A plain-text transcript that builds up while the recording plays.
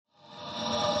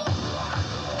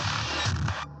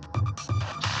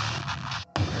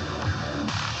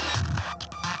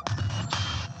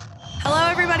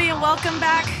everybody, and welcome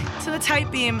back to the Type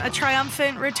Beam, a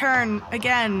triumphant return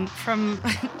again from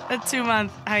a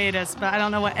 2-month hiatus, but I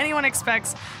don't know what anyone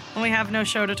expects when we have no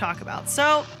show to talk about.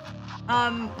 So,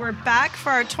 we're back for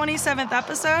our 27th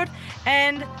episode,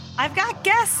 and I've got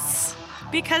guests,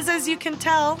 because as you can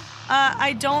tell,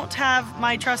 I don't have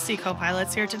my trusty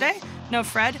co-pilots here today. No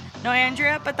Fred, no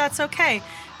Andrea, but that's okay,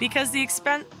 because the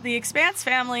Expanse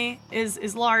family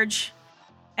is large,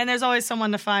 and there's always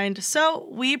someone to find. So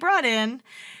we brought in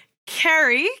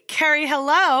Carrie. Carrie,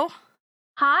 hello.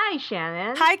 Hi,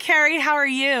 Shannon. Hi, Carrie. How are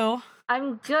you?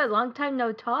 I'm good. Long time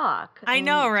no talk. I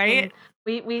know, right?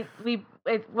 I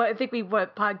think we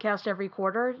podcast every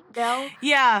quarter now.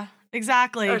 Yeah,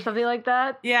 exactly. Or something like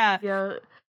that. Yeah. Yeah.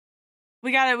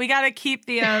 We gotta keep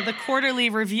the quarterly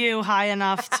review high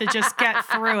enough to just get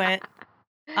through it.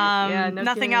 Nothing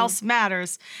kidding. else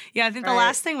matters. Yeah, I think the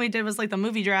last thing we did was like the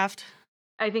movie draft.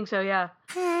 I think so, yeah.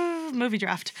 Movie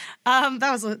draft.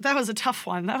 That was a tough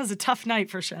one. That was a tough night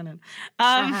for Shannon.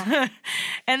 And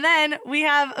then we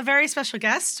have a very special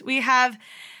guest. We have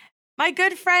my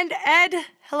good friend Ed.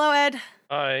 Hello, Ed.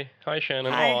 Hi,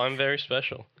 Shannon. Hi. Oh, I'm very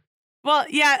special. Well,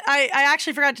 yeah, I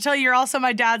actually forgot to tell you, you're also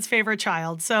my dad's favorite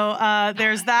child. So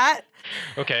there's that.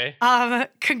 Okay.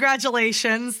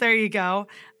 Congratulations. There you go.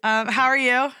 How are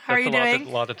you? How are you doing? A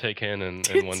lot to take in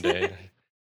one day.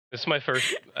 This is my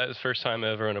first time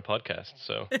ever on a podcast,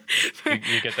 so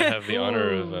you get to have the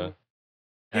honor of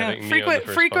having me on the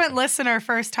first frequent podcast. Listener,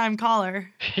 first time caller.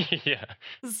 Yeah,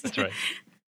 that's right.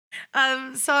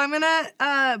 So I'm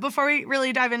gonna before we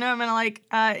really dive into it, I'm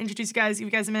gonna introduce you guys, give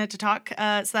you guys a minute to talk,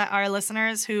 so that our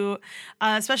listeners who,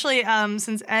 especially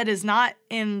since Ed is not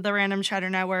in the Random Chatter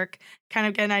Network, kind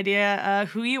of get an idea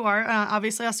who you are.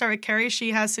 Obviously, I'll start with Carrie.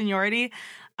 She has seniority.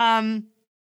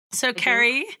 So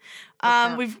Carrie,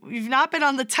 we've not been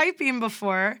on the Type Beam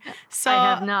before. So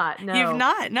I have not. No, you've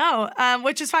not. No,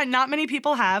 which is fine. Not many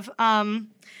people have.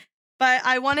 But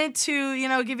I wanted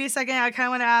to, give you a second. I kind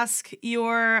of want to ask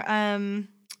your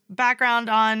background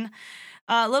on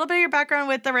a little bit of your background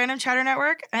with the Random Chatter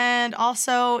Network, and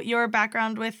also your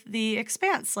background with the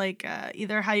Expanse, like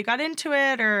either how you got into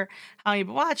it or how you've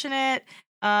been watching it.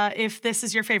 If this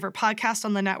is your favorite podcast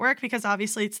on the network, because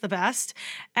obviously it's the best,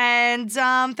 and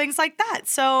things like that.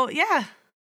 So yeah.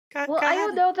 I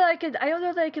don't know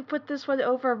that I could put this one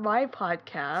over my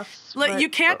podcast. Look, you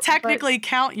can't technically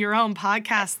count your own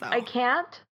podcast, though. I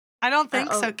can't? I don't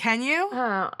think so. Can you?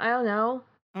 I don't know.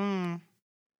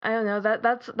 I don't know.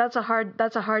 That's a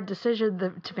hard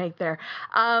decision to make there.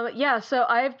 So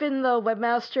I've been the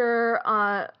webmaster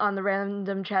on the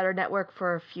Random Chatter Network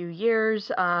for a few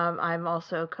years. I'm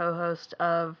also co-host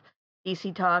of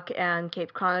DC Talk and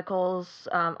Cape Chronicles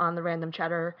on the Random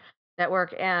Chatter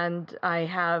Network, and I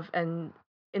have an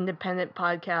independent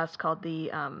podcast called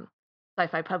the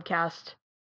Sci-Fi Pubcast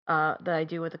that I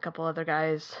do with a couple other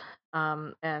guys,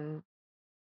 and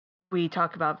we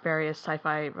talk about various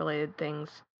sci-fi related things.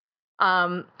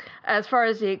 As far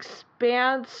as the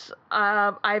Expanse,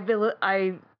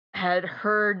 I had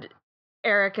heard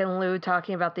Eric and Lou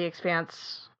talking about the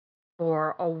Expanse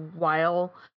for a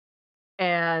while,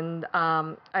 and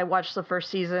I watched the first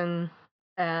season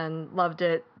and loved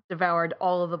it. Devoured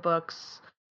all of the books,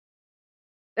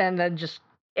 and then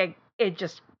it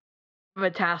just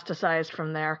metastasized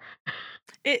from there.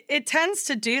 It tends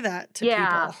to do that to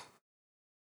people.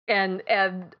 And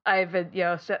I've been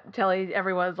telling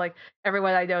everyone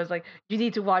I know is like, you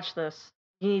need to watch this,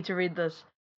 you need to read this.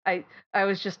 I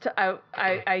just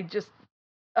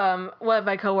one of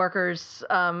my coworkers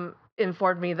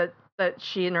informed me that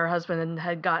she and her husband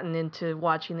had gotten into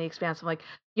watching The Expanse. I'm like,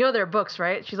 there are books,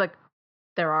 right? She's like,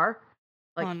 there are?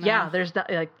 Like, oh, no. Yeah,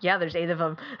 there's 8 of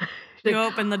them. You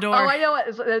open the door. Oh, I know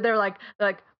what. They're like,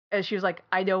 and she was like,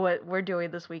 I know what we're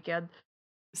doing this weekend.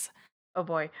 Oh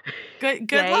boy. Good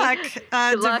luck.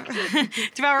 Good luck.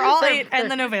 Devour all 8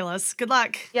 and the novellas. Good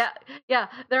luck. Yeah.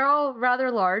 They're all rather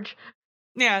large.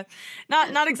 Yeah.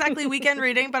 Not exactly weekend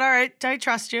reading, but all right. I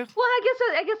trust you. Well,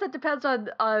 I guess that depends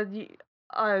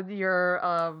on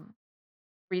your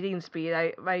reading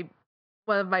speed.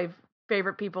 One of my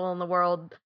favorite people in the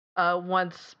world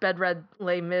once bedread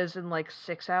Les Mis in like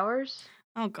 6 hours.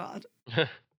 Oh God.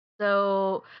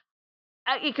 So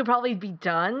it could probably be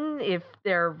done if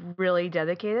they're really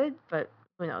dedicated, but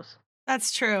who knows?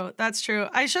 That's true.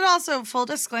 I should also, full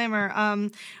disclaimer,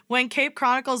 when Cape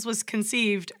Chronicles was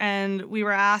conceived and we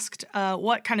were asked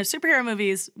what kind of superhero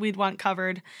movies we'd want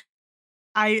covered,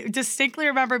 I distinctly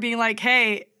remember being like,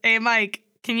 hey Mike,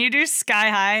 can you do Sky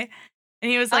High? And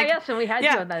he was like, yes, and we had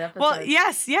you on that episode. Well,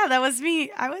 yes, that was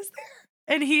me. I was there.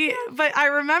 And but I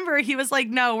remember he was like,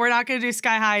 no, we're not going to do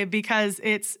Sky High because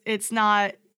it's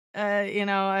not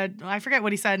I forget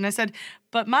what he said. And I said,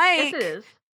 but Mike. Yes, it is.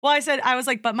 Well, I was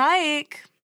like, but Mike,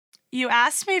 you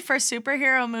asked me for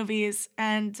superhero movies,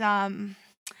 and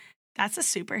that's a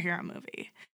superhero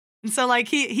movie. And so,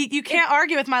 like, you can't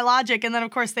argue with my logic. And then,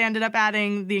 of course, they ended up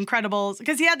adding The Incredibles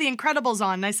because he had The Incredibles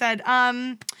on. And I said,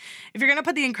 if you're gonna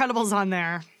put The Incredibles on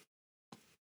there,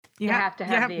 you have to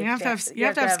have Sky High. You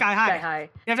have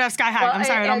to have Sky High. I'm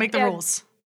sorry, I don't make the rules.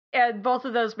 And both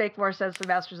of those make more sense than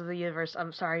Masters of the Universe.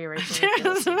 I'm sorry, you're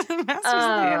Masters of the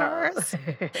Universe.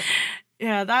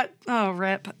 Yeah,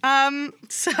 rip.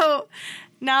 So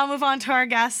now move on to our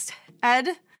guest, Ed.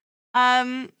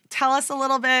 Tell us a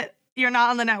little bit. You're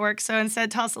not on the network, so instead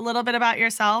tell us a little bit about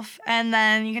yourself, and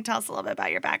then you can tell us a little bit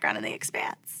about your background in The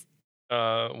Expanse.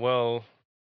 Well...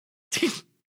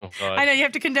 Oh, God. I know you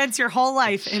have to condense your whole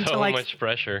life into like so much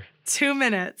pressure. 2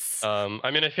 minutes.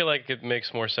 I feel like it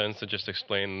makes more sense to just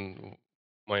explain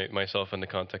myself in the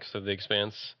context of The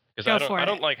Expanse because I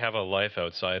don't like have a life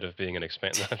outside of being an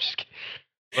Expanse. No, I'm just kidding.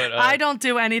 But I don't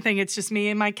do anything. It's just me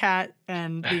and my cat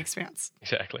and The Expanse.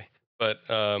 Exactly. But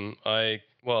I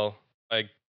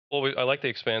liked The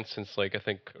Expanse since like I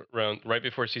think right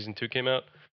before season 2 came out,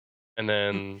 and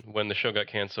then when the show got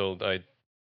canceled, I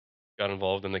got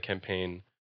involved in the campaign.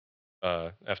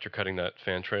 After cutting that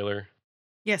fan trailer.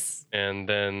 Yes. And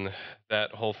then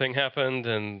that whole thing happened,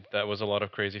 and that was a lot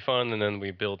of crazy fun. And then we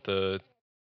built the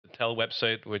Tell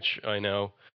website, which I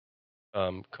now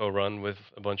co-run with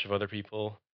a bunch of other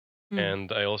people.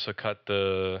 And I also cut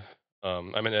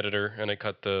I'm an editor, and I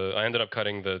ended up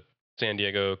cutting the San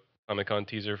Diego Comic-Con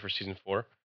teaser for season 4.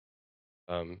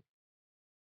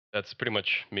 That's pretty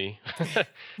much me.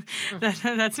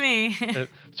 That's me. As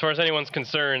far as anyone's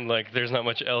concerned, like there's not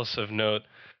much else of note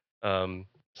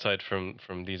aside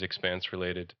from these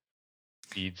Expanse-related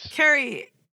feeds.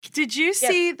 Carrie, did you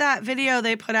see that video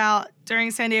they put out during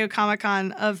San Diego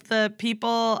Comic-Con of the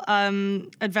people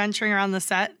adventuring around the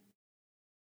set?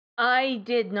 I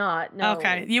did not. No.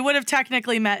 Okay, you would have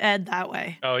technically met Ed that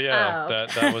way. Oh yeah,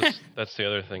 that's the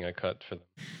other thing I cut for them.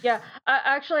 Yeah,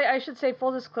 actually, I should say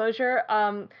full disclosure.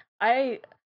 I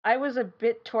was a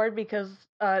bit torn because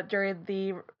during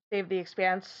the Save the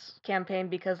Expanse campaign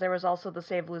because there was also the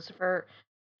Save Lucifer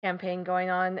campaign going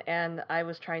on, and I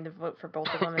was trying to vote for both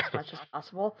of them as much as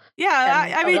possible.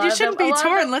 Yeah, I mean, you shouldn't be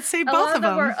torn. Let's say both of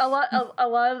them. A lot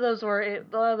of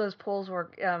those polls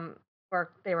were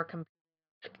they were competing.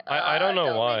 I don't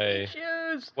know why.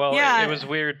 Well, yeah. It was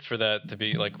weird for that to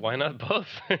be like, why not both?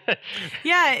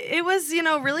 Yeah, it was,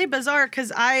 really bizarre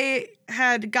because I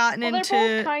had gotten into...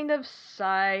 They're both kind of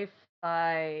sci-fi-ish,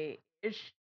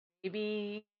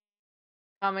 maybe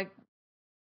comic...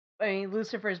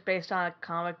 Lucifer's based on a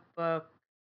comic book.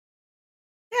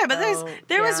 Yeah, but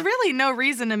there was really no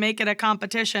reason to make it a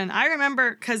competition. I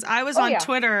remember because I was on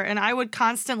Twitter and I would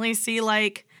constantly see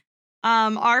like...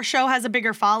 our show has a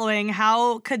bigger following.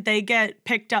 How could they get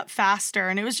picked up faster?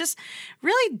 And it was just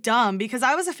really dumb because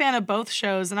I was a fan of both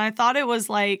shows and I thought it was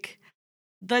like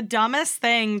the dumbest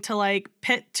thing to like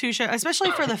pit two shows,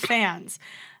 especially for the fans.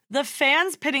 The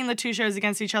fans pitting the two shows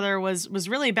against each other was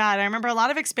really bad. I remember a lot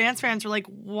of Expanse fans were like,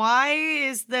 why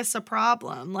is this a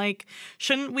problem? Like,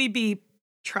 shouldn't we be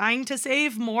trying to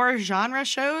save more genre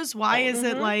shows? Why is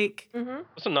it like,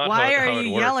 why are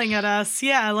you yelling at us?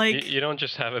 Yeah, like... You don't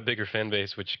just have a bigger fan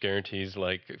base, which guarantees,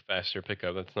 like, faster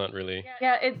pickup. That's not really...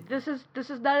 Yeah, this is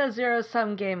not a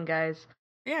zero-sum game, guys.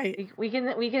 Yeah. We can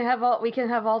have all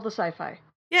the sci-fi.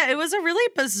 Yeah, it was a really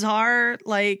bizarre,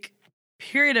 like,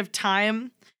 period of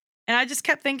time. And I just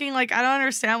kept thinking, like, I don't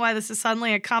understand why this is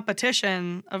suddenly a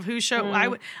competition of whose show...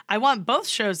 I want both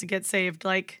shows to get saved,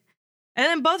 like... And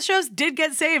then both shows did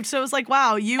get saved, so it was like,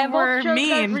 wow, you were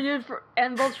mean.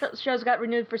 Both shows got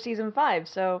renewed for season 5,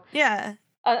 so... Yeah.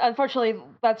 Unfortunately,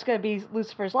 that's going to be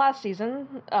Lucifer's last season,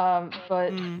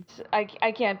 but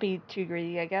I can't be too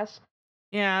greedy, I guess.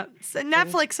 Yeah. So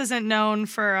Netflix isn't known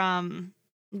for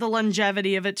the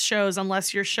longevity of its shows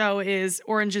unless your show is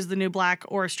Orange is the New Black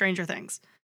or Stranger Things.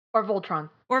 Or Voltron.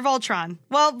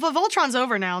 Well, but Voltron's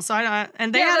over now, so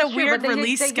and they had a weird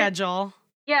release schedule.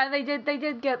 Yeah, they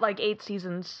did get like 8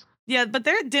 seasons. Yeah, but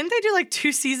didn't they do like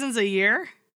 2 seasons a year?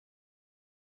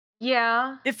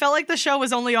 Yeah. It felt like the show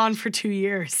was only on for 2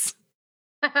 years.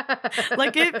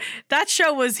 Like that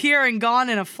show was here and gone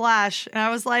in a flash. And I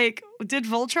was like, did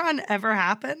Voltron ever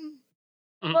happen?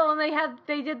 Well, and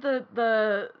they did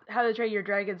the How to Train Your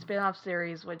Dragon spin-off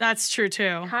series, which that's true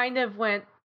too. Kind of went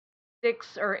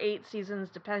 6 or 8 seasons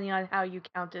depending on how you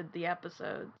counted the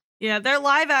episodes. Yeah, their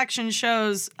live action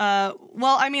shows,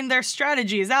 their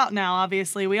strategy is out now,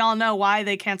 obviously. We all know why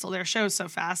they cancel their shows so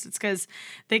fast. It's because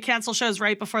they cancel shows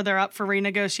right before they're up for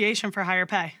renegotiation for higher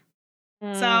pay.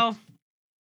 So,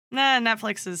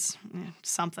 Netflix is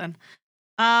something.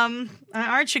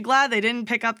 Aren't you glad they didn't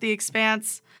pick up The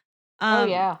Expanse?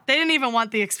 Yeah. They didn't even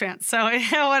want The Expanse, so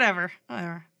whatever.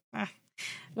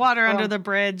 Water under the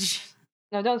bridge.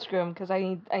 No, don't screw them, because I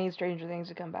need Stranger Things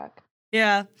to come back.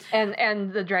 Yeah.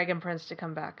 And the Dragon Prince to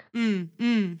come back.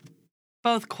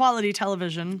 Both quality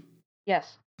television.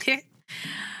 Yes.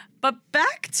 But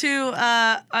back to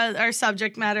our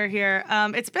subject matter here.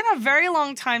 It's been a very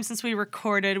long time since we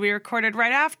recorded. We recorded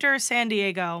right after San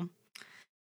Diego.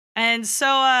 And so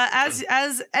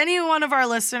as any one of our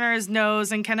listeners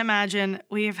knows and can imagine,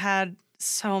 we've had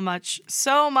so much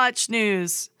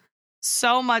news.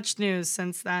 So much news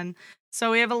since then.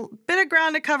 So we have a bit of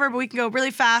ground to cover, but we can go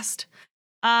really fast.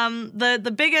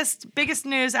 The biggest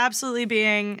news absolutely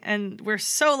being, and we're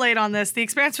so late on this, The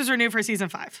Expanse was renewed for season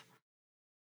 5.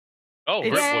 Oh,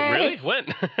 really? When?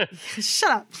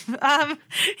 Shut up.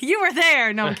 You were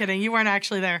there. No, I'm kidding. You weren't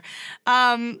actually there.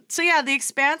 So yeah, The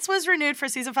Expanse was renewed for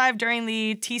season 5 during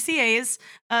the TCAs,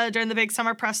 during the big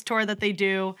summer press tour that they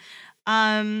do.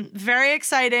 Very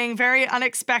exciting, very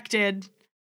unexpected.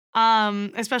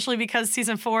 Especially because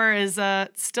season 4 is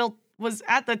still was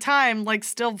at the time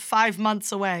still 5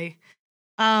 months away.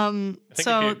 I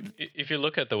think if you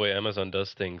look at the way Amazon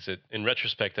does things, in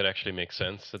retrospect it actually makes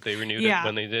sense that they renewed it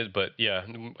when they did. But yeah,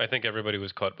 I think everybody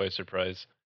was caught by surprise.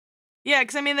 Yeah,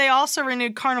 because they also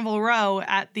renewed Carnival Row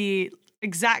at the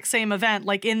exact same event,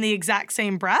 in the exact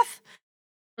same breath.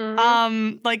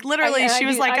 Mm-hmm. Literally, she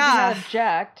was like, I do not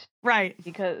object, right?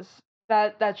 Because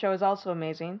that show is also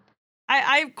amazing.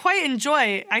 I quite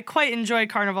enjoy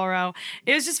Carnival Row.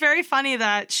 It was just very funny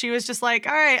that she was just like,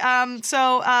 all right,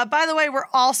 so by the way, we're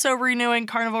also renewing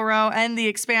Carnival Row and The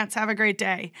Expanse. Have a great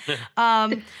day.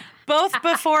 Both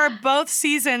before both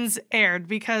seasons aired,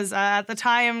 because at the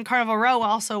time Carnival Row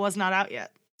also was not out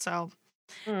yet. So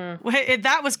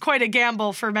that was quite a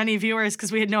gamble for many viewers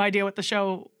because we had no idea what the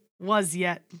show was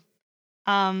yet.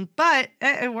 But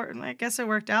I guess it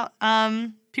worked out.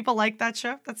 People like that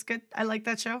show. That's good. I like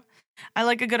that show. I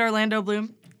like a good Orlando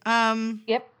Bloom.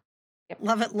 Yep.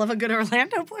 Love it. Love a good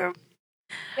Orlando Bloom.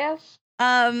 Yes.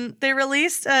 They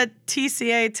released a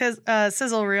TCA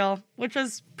sizzle reel, which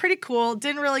was pretty cool.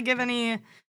 Didn't really give any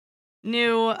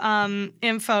new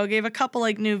info. Gave a couple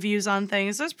new views on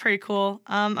things. It was pretty cool.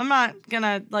 I'm not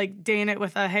gonna deign it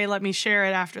with a hey, let me share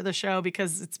it after the show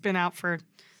because it's been out for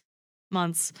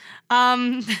months.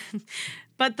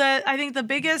 But I think the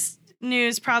biggest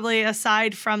news, probably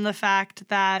aside from the fact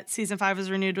that season 5 was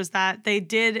renewed, was that they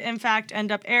did in fact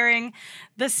end up airing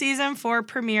the season 4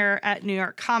 premiere at New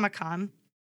York Comic Con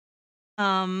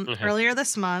earlier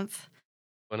this month.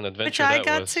 What an adventure which I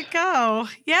got to go.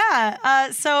 Yeah.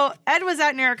 So Ed was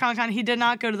at New York Comic Con. He did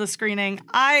not go to the screening.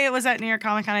 I was at New York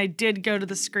Comic Con. I did go to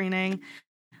the screening.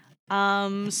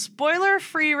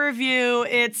 Spoiler-free review.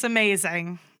 It's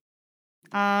amazing.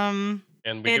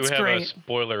 And we do have a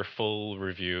spoiler-full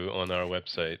review on our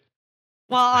website.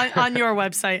 Well, on your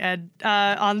website, Ed.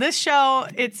 On this show,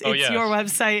 it's your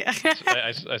website.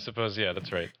 I suppose, yeah,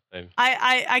 that's right.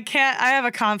 I can't. I have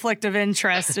a conflict of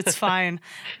interest. It's fine.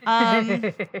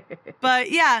 But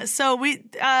yeah, so we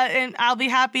and I'll be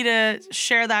happy to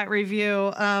share that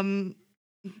review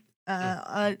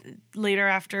later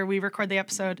after we record the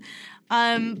episode.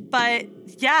 But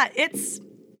yeah, it's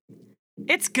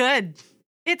good.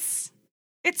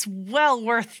 It's well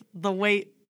worth the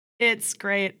wait. It's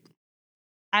great.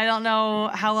 I don't know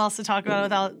how else to talk about it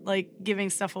without giving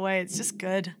stuff away. It's just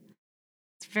good.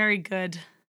 It's very good.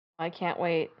 I can't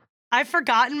wait. I've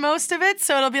forgotten most of it,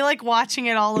 so it'll be like watching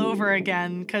it all over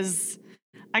again because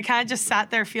I kind of just sat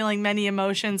there feeling many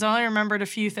emotions. I only remembered a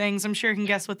few things. I'm sure you can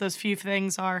guess what those few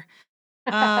things are.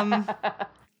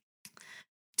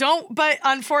 But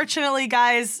unfortunately,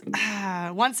 guys,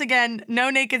 once again, no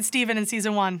naked Steven in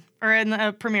season 1 or in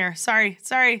the premiere. Sorry.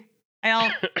 I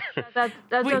don't.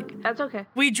 That's okay.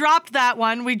 We dropped that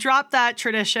one. We dropped that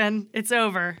tradition. It's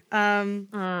over.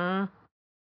 All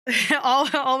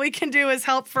we can do is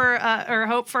hope for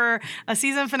a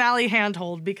season finale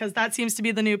handhold because that seems to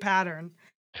be the new pattern.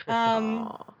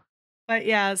 But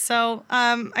yeah, so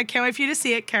I can't wait for you to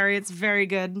see it, Carrie. It's very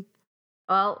good.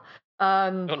 Well.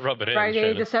 Don't rub it Friday,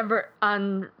 in, December,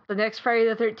 on the next Friday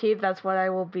the 13th, that's what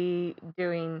I will be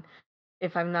doing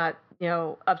if I'm not,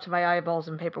 up to my eyeballs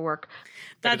in paperwork.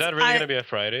 Is that really going to be a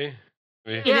Friday?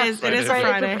 It is a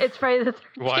Friday. It's Friday the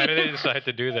 13th. Why did they decide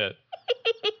to do that?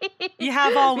 You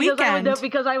have all weekend.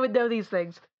 Because I would know these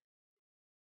things.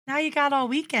 Now you got all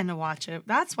weekend to watch it.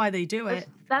 That's why they do it.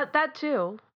 That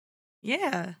too.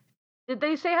 Yeah. Did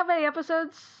they say how many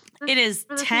episodes? It is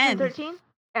 10. 13?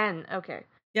 10, okay.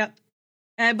 Yep.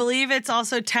 And I believe it's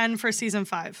also 10 for season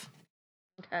 5.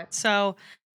 Okay. So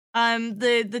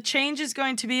the change is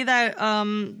going to be that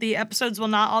the episodes will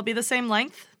not all be the same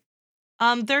length.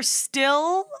 They're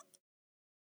still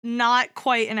not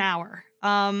quite an hour.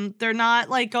 They're not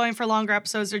like going for longer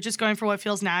episodes. They're just going for what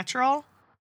feels natural,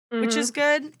 which is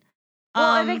good. Well,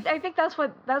 I think that's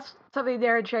something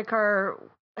Darren Shankar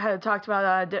had talked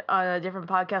about on a different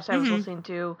podcast I was listening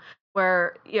to,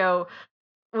 where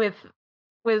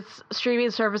with streaming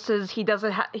services he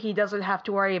doesn't have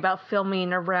to worry about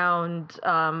filming around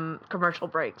commercial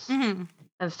breaks and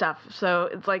stuff. So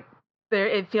it's like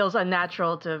it feels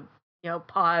unnatural to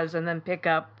pause and then pick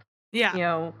up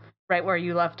right where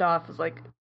you left off. It's like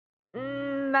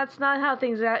that's not how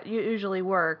things usually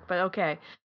work, but okay.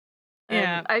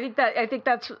 And I think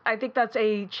that's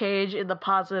a change in the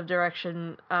positive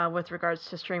direction with regards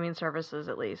to streaming services,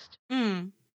 at least.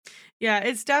 Yeah,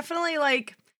 it's definitely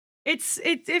like it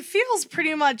feels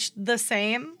pretty much the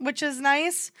same, which is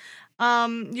nice.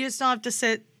 You just don't have to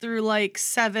sit through like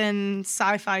 7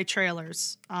 sci-fi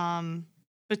trailers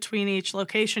between each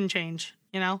location change,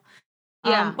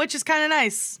 which is kind of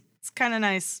nice. It's kind of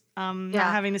nice not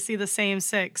having to see the same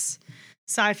 6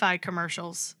 sci-fi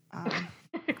commercials.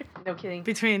 No kidding.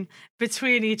 Between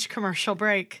each commercial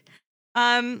break.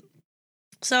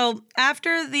 So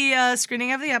after the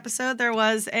screening of the episode, there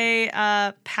was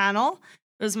a panel.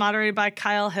 It was moderated by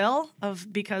Kyle Hill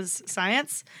of Because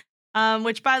Science,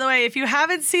 which, by the way, if you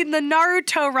haven't seen the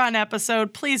Naruto Run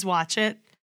episode, please watch it.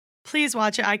 Please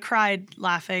watch it. I cried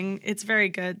laughing. It's very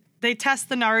good. They test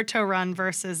the Naruto Run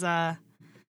versus a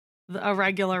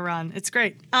regular run. It's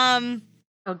great.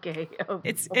 Okay.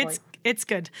 It's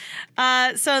good.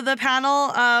 So the panel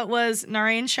was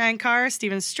Narain Shankar,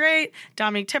 Stephen Strait,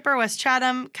 Dominic Tipper, Wes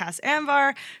Chatham, Cass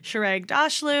Anvar, Shirag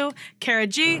Dashlu, Kara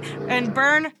G, and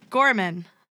Bern Gorman,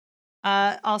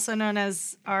 also known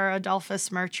as our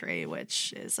Adolphus Mertry,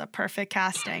 which is a perfect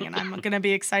casting, and I'm going to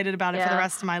be excited about it for the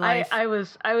rest of my life. I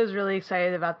was really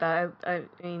excited about that. I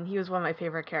mean, he was one of my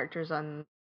favorite characters on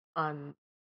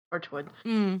Torchwood.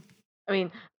 I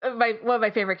mean, one of my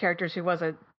favorite characters who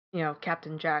wasn't,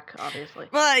 Captain Jack, obviously.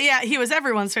 Well, yeah, he was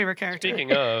everyone's favorite character.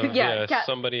 Speaking of,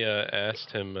 somebody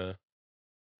asked him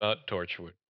about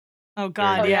Torchwood. Oh,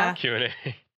 God, yeah. Q&A.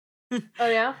 Oh,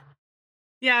 yeah?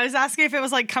 Yeah, I was asking if it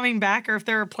was, like, coming back or if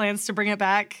there were plans to bring it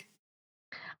back.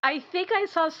 I think I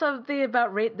saw something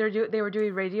about they were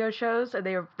doing radio shows, and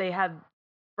they had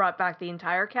brought back the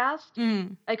entire cast.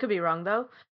 I could be wrong, though.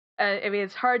 I mean,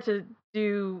 it's hard to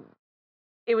do...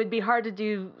 It would be hard to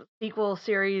do sequel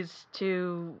series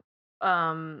to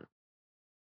and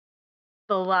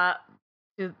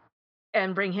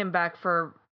bring him back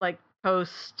for like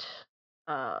post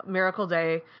Miracle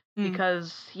Day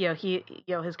because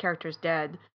his character's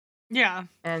dead. Yeah,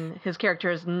 and his character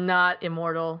is not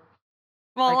immortal.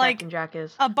 Well, like Captain Jack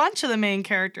is. A bunch of the main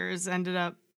characters ended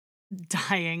up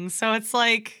dying, so it's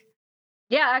like.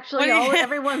 Yeah, actually,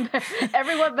 everyone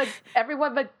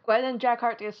but Gwen and Jack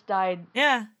Harkness died.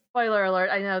 Yeah. Spoiler alert!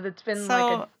 I know that's been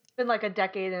like a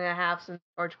decade and a half since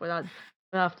Torch went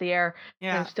off the air.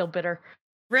 Yeah, I'm still bitter.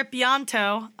 Rip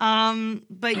Yanto.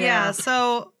 But yeah,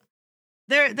 so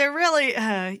they're really,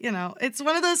 it's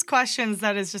one of those questions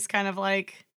that is just kind of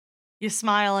like you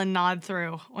smile and nod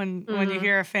through when you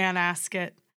hear a fan ask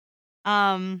it.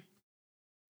 Panels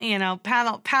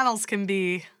can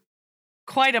be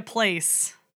quite a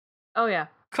place. Oh yeah.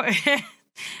 But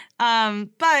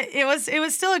it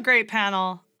was still a great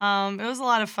panel. It was a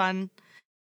lot of fun.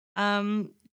 A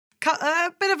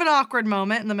bit of an awkward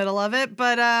moment in the middle of it,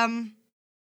 but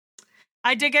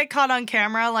I did get caught on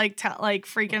camera not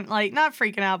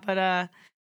freaking out, but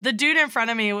the dude in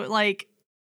front of me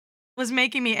was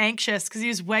making me anxious because he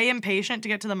was way impatient to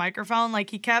get to the microphone. Like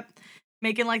he kept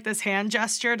making like this hand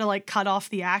gesture to like cut off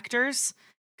the actors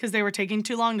because they were taking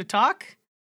too long to talk,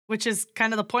 which is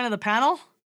kind of the point of the panel.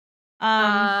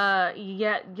 That's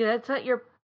not your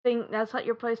thing. That's not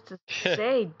your place to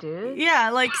say, dude. Yeah,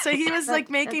 so he was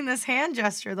making this hand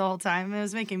gesture the whole time. It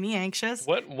was making me anxious.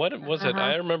 What was it?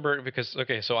 I remember because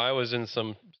so I was in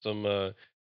some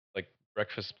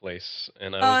breakfast place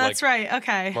and I was that's right.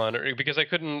 Okay. Monitoring because we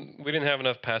didn't have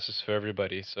enough passes for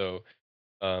everybody. So,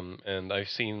 and I've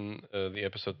seen the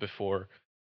episode before.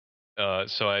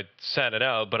 So I sat it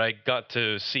out, but I got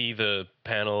to see the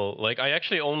panel. I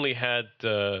actually only had,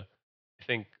 it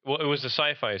was a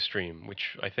sci-fi stream,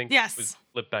 which I think was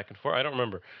flipped back and forth. I don't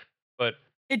remember, but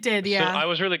it did. Yeah. So I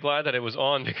was really glad that it was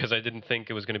on because I didn't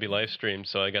think it was going to be live streamed.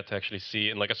 So I got to actually see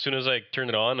it. And as soon as I turned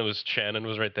it on, Shannon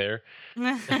was right there,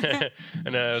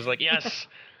 and I was like, yes.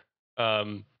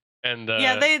 And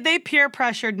yeah, they peer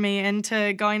pressured me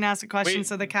into going to ask a question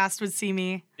so the cast would see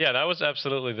me. Yeah, that was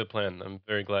absolutely the plan. I'm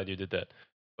very glad you did that.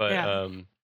 But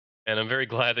and I'm very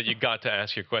glad that you got to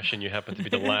ask your question. You happened to be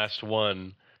the last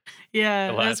one. Yeah,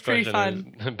 the last that's pretty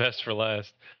fun. Is best for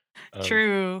last.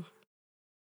 True.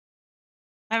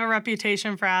 I have a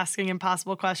reputation for asking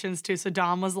impossible questions too, so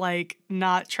Dom was like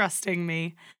not trusting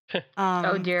me.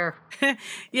 Oh dear.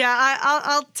 Yeah,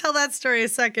 I'll tell that story a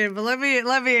second, but let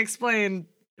me explain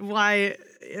why,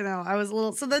 I was a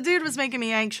little. So the dude was making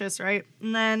me anxious, right?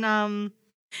 And then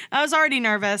I was already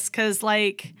nervous because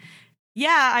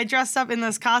yeah, I dressed up in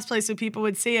this cosplay so people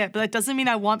would see it, but that doesn't mean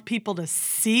I want people to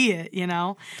see it,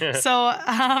 So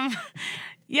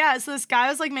yeah, so this guy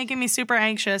was making me super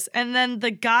anxious, and then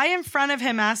the guy in front of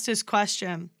him asked his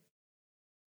question.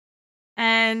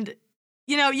 And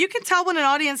you can tell when an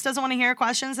audience doesn't want to hear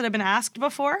questions that have been asked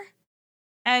before.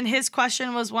 And his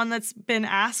question was one that's been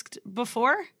asked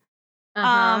before.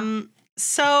 Uh-huh.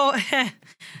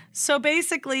 So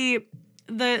basically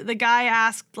the guy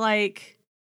asked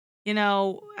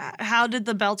how did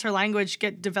the Belter language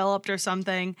get developed or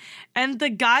something? And the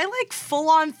guy full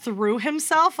on threw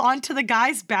himself onto the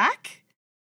guy's back.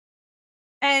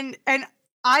 And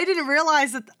I didn't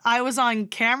realize that I was on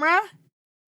camera.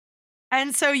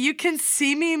 And so you can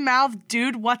see me mouth,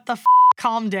 dude, what the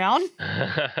calm down.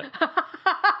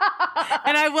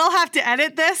 And I will have to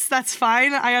edit this. That's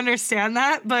fine. I understand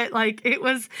that. But it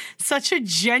was such a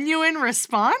genuine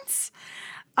response.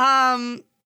 And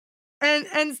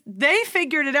they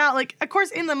figured it out. Of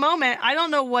course, in the moment, I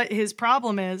don't know what his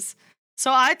problem is.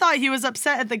 So I thought he was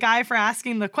upset at the guy for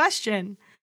asking the question.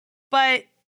 But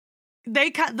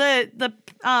the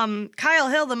Kyle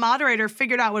Hill, the moderator,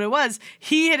 figured out what it was.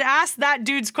 He had asked that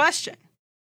dude's question.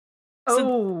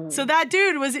 So that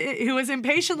dude who was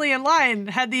impatiently in line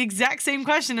had the exact same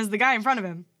question as the guy in front of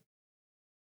him.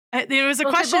 It was a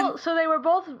question. So they were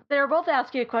both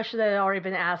asking a question that had already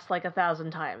been asked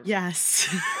 1,000 times. Yes.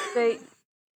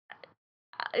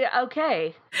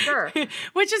 Okay, sure.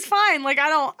 Which is fine.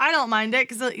 I don't mind it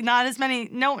because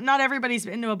not everybody's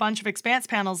been to a bunch of Expanse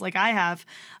panels like I have.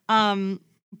 But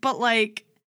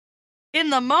in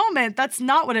the moment, that's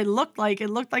not what it looked like. It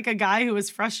looked like a guy who was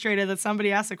frustrated that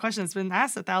somebody asked a question that's been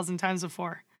asked 1,000 times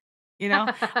before.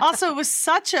 Also, it was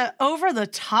such a over the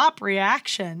top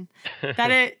reaction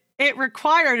that it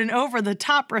required an over the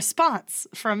top response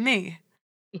from me.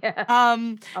 Yeah.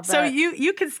 So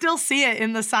you can still see it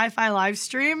in the Sci-Fi live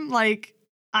stream.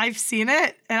 I've seen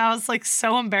it and I was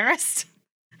so embarrassed.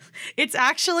 It's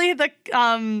actually the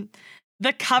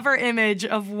cover image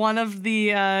of one of the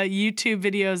YouTube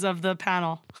videos of the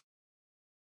panel.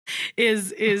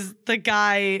 Is the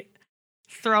guy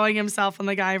throwing himself on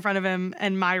the guy in front of him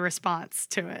and my response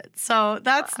to it. So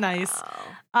that's nice.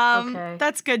 Okay.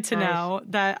 That's good to know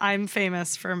that I'm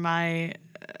famous for my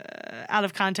out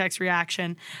of context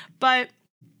reaction. But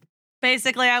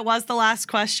basically I was the last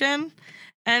question.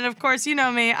 And of course, you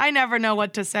know me, I never know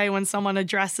what to say when someone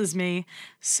addresses me.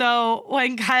 So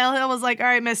when Kyle Hill was like, all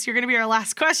right, miss, you're going to be our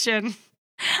last question,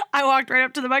 I walked right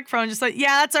up to the microphone and just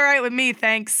yeah, that's all right with me.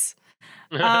 Thanks.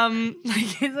 I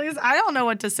don't know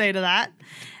what to say to that.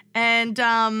 And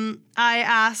I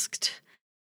asked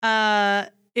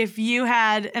if you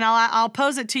had, and I'll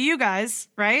pose it to you guys,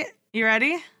 right? You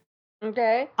ready?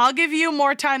 Okay. I'll give you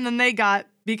more time than they got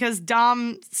because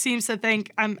Dom seems to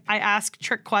think I ask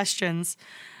trick questions.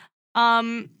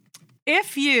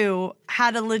 If you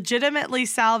had a legitimately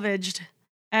salvaged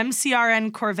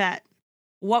MCRN Corvette,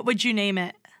 what would you name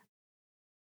it?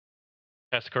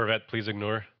 Test Corvette, please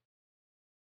ignore.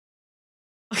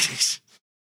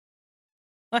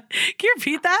 What? Can you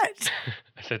repeat that?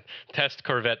 I said, test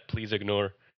Corvette, please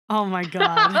ignore. Oh my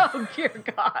God. Oh dear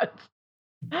God.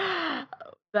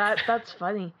 That's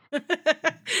funny.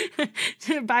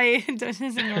 Bye. Don't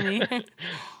ignore me.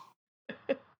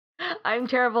 I'm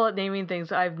terrible at naming things.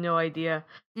 So I have no idea.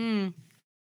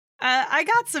 I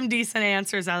got some decent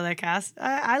answers out of the cast.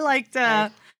 I liked.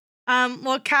 Nice.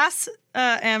 Well, Cass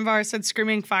Anvar said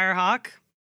 "Screaming Firehawk,"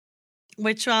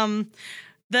 which one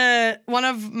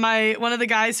of the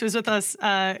guys who was with us,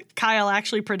 Kyle,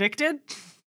 actually predicted.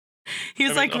 He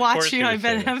was watch you. I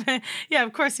bet. Yeah,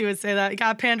 of course he would say that. He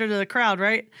got pander to the crowd,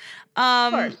 right?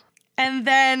 Of course. And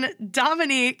then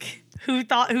Dominique, who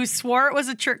swore it was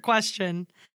a trick question,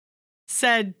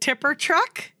 said tipper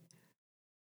truck.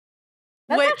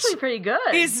 That's actually pretty good.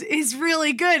 Is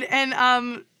really good,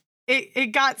 and it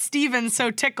got Steven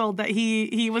so tickled that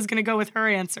he was going to go with her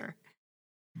answer.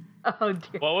 Oh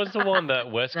dear. What was the one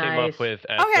that Wes came up with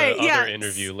at the other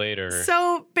interview later?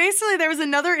 So basically, there was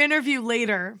another interview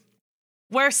later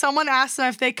where someone asked them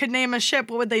if they could name a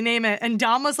ship, what would they name it? And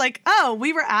Dom was like, oh,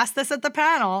 we were asked this at the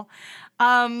panel.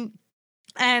 And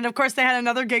of course, they had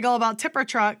another giggle about Tipper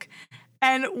Truck.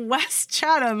 And Wes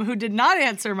Chatham, who did not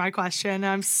answer my question,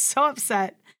 I'm so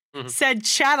upset, said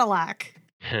Cadillac.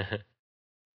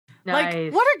 Nice.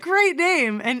 Like, what a great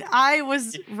name. And I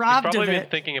was robbed of it. He's probably been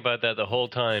thinking about that the whole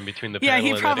time between the panel Yeah,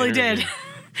 he probably did.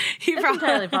 That's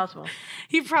entirely possible.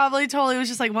 He probably totally was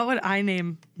just like, what would I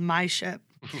name my ship?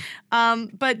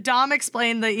 But Dom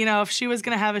explained that, if she was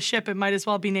going to have a ship, it might as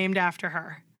well be named after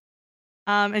her.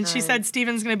 And she said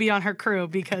Steven's going to be on her crew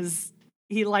because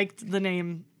he liked the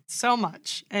name so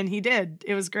much. And he did.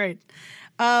 It was great.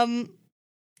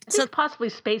 So possibly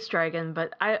Space Dragon,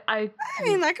 but I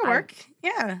mean, that could work.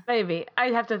 Yeah. Maybe.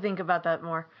 I'd have to think about that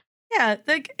more. Yeah.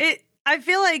 I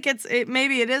feel like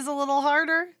maybe it is a little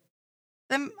harder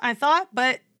than I thought,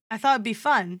 but I thought it'd be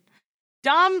fun.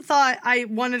 Dom thought I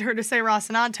wanted her to say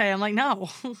Rocinante. I'm like, no.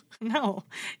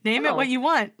 Name it what you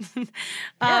want.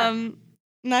 And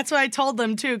that's what I told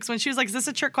them too, because when she was like, is this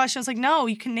a trick question? I was like, no,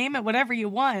 you can name it whatever you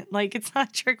want. Like, it's not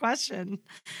a trick question.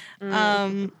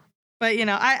 But,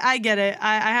 I get it.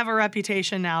 I have a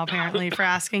reputation now, apparently, for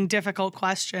asking difficult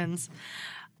questions.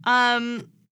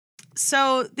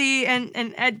 So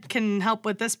and Ed can help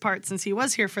with this part since he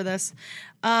was here for this.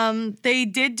 They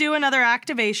did do another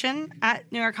activation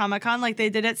at New York Comic Con like they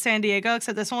did at San Diego,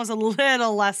 except this one was a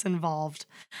little less involved.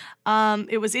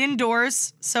 It was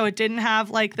indoors, so it didn't have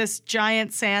like this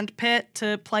giant sand pit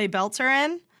to play Belter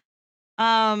in.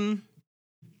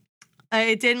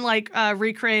 It didn't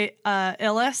recreate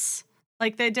Illis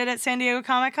like they did at San Diego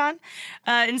Comic Con.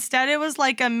 Instead, it was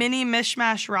like a mini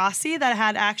mishmash Rossi that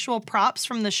had actual props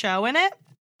from the show in it,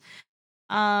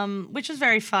 which was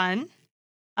very fun.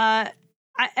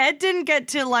 Ed didn't get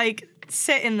to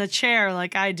sit in the chair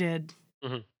like I did.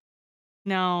 Mm-hmm.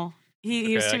 No,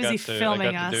 he was too busy filming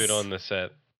us. I got to do it on the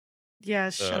set. Yeah,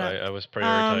 so shut up. I was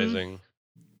prioritizing.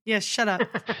 Yeah, shut up.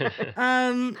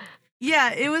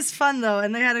 Yeah, it was fun though,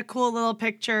 and they had a cool little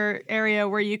picture area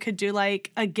where you could do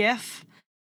like a GIF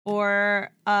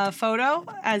or a photo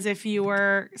as if you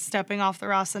were stepping off the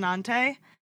Rocinante,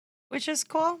 which is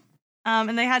cool.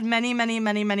 And they had many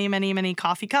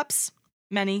coffee cups.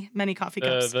 Many coffee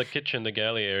cups. The kitchen, the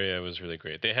galley area was really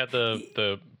great. They had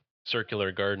the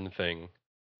circular garden thing.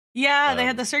 Yeah, they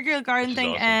had the circular garden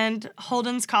thing awesome. And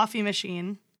Holden's coffee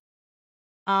machine.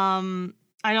 I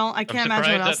can't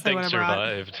imagine what else they would have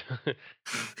brought.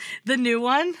 The new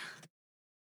one?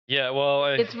 Yeah, well,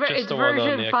 it's version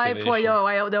 5.0.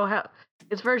 I don't know how.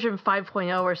 It's version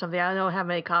 5.0 or something. I don't know how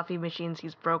many coffee machines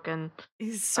he's broken.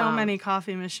 He's so many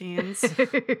coffee machines.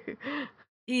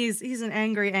 He's an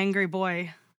angry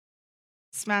boy.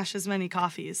 Smashes many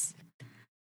coffees.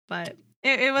 But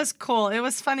it was cool. It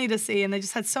was funny to see, and they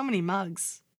just had so many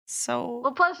mugs.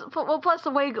 Plus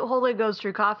the way Holden goes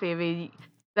through coffee. I mean,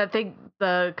 that thing,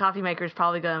 the coffee maker is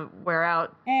probably gonna wear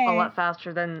out a lot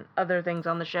faster than other things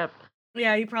on the ship.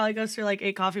 Yeah, he probably goes through like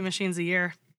 8 coffee machines a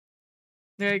year.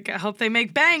 I hope they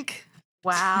make bank.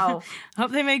 Wow.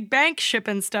 Hope they make bank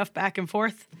shipping stuff back and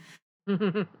forth.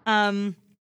 And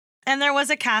there was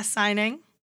a cast signing,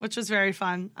 which was very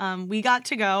fun. We got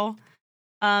to go,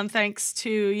 thanks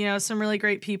to, some really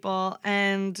great people.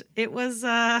 And it was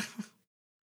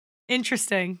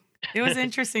interesting. It was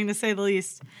interesting to say the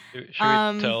least. Should we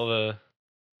tell the...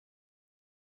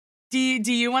 Do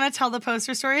you want to tell the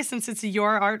poster story since it's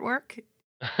your artwork?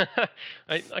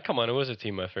 Come on, it was a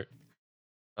team effort.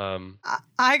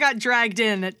 I got dragged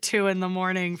in at 2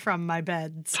 a.m. from my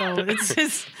bed, so it's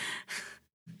just.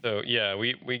 So yeah,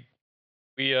 we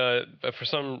for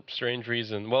some strange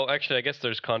reason. Well, actually, I guess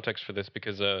there's context for this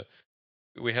because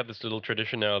we have this little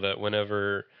tradition now that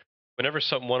whenever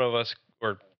one of us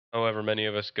or however many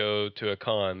of us go to a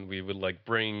con, we would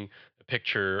bring a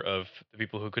picture of the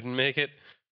people who couldn't make it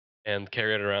and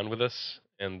carry it around with us,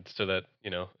 and so that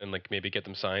and maybe get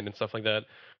them signed and stuff like that.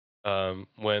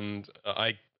 When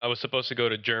I was supposed to go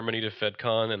to Germany to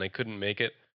FedCon and I couldn't make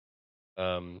it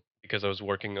because I was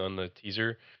working on the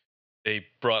teaser. They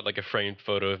brought a framed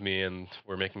photo of me and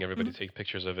were making everybody take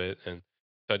pictures of it, and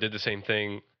so I did the same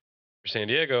thing for San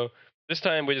Diego. This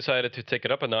time we decided to take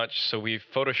it up a notch, so we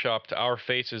photoshopped our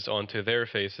faces onto their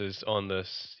faces on the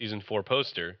season 4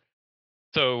 poster.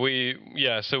 So we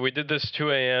did this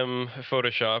 2 a.m.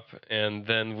 Photoshop, and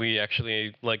then we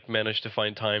actually managed to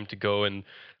find time to go and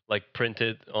print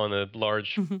it on a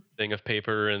large thing of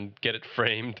paper and get it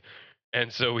framed.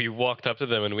 And so we walked up to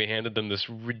them and we handed them this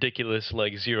ridiculous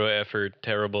 0 effort,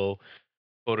 terrible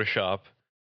Photoshop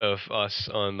of us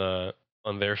on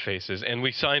on their faces, and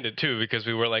we signed it too because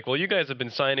we were like, well, you guys have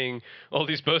been signing all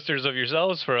these posters of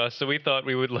yourselves for us, so we thought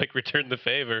we would like return the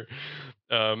favor.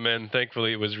 And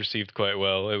thankfully it was received quite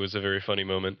well. It was a very funny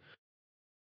moment.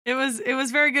 It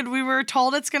was very good. We were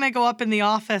told it's going to go up in the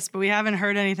office, but we haven't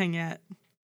heard anything yet.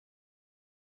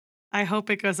 I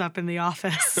hope it goes up in the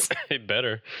office. It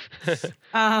better.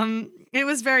 It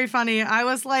was very funny. I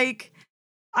was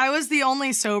the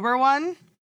only sober one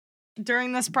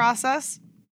during this process.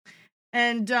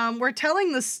 And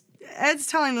Ed's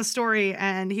telling the story,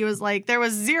 and he was like, there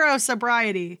was 0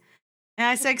 sobriety. And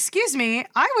I said, excuse me,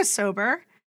 I was sober.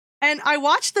 And I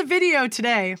watched the video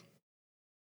today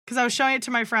because I was showing it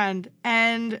to my friend,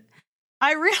 and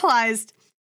I realized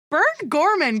Bern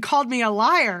Gorman called me a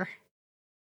liar.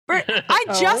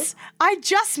 I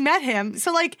just met him.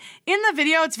 So like in the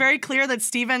video, it's very clear that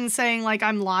Steven's saying like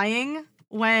I'm lying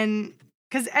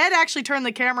because Ed actually turned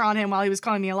the camera on him while he was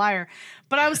calling me a liar.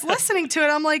 But I was listening to it.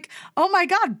 I'm like, oh my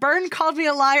God, Bern called me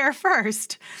a liar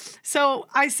first. So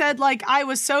I said like I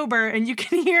was sober, and you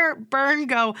can hear Bern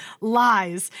go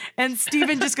lies. And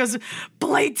Steven just goes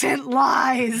blatant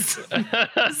lies.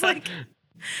 It's like,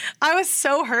 I was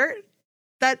so hurt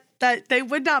that they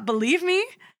would not believe me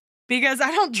because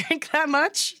I don't drink that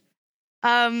much.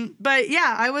 But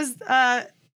yeah, I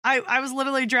was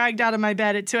literally dragged out of my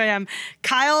bed at 2 a.m.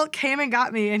 Kyle came and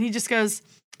got me, and he just goes,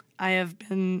 I have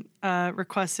been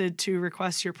requested to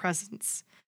request your presence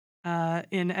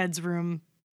in Ed's room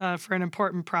for an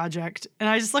important project. And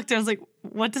I just looked at him, I was like,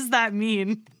 what does that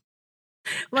mean?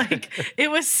 Like, it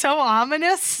was so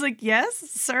ominous. Like, yes,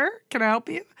 sir, can I help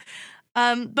you?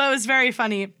 But it was very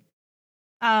funny.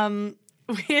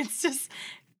 It's just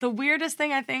the weirdest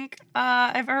thing I think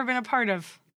I've ever been a part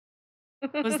of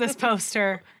was this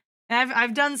poster. And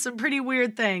I've done some pretty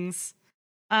weird things.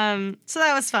 So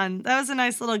that was fun. That was a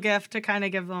nice little gift to kind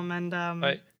of give them, and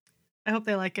I hope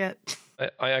they like it.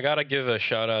 I gotta give a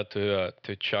shout out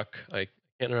to Chuck. I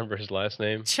can't remember his last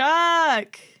name.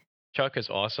 Chuck is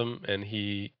awesome, and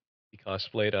he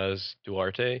cosplayed as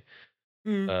Duarte,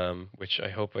 which I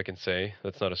hope I can say.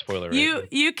 That's not a spoiler, right?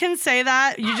 You can say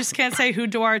that. You just can't say who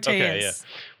Duarte is. Okay, yeah.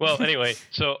 Well, anyway,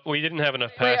 so we didn't have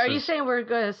enough passes. Wait, are you saying we're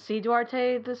going to see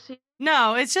Duarte this season?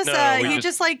 No, it's just he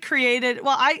just like created.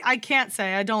 Well, I can't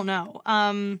say. I don't know.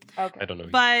 Okay. I don't know.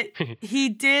 But he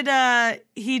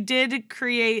did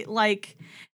create like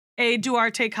a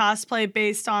Duarte cosplay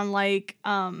based on like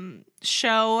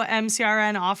show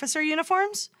MCRN officer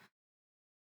uniforms.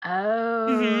 Oh.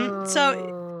 Mm-hmm.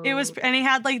 So it was, and he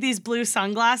had like these blue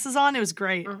sunglasses on. It was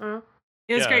great. Mm-hmm.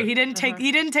 It was great. He didn't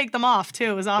take them off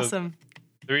too. It was awesome.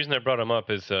 The reason I brought him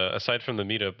up is aside from the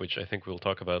meetup, which I think we'll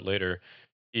talk about later.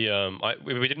 We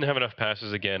didn't have enough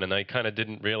passes again, and I kind of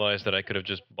didn't realize that I could have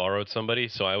just borrowed somebody.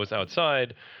 So I was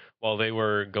outside while they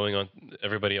were going on.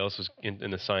 Everybody else was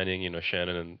in the signing,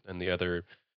 Shannon and the other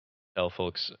L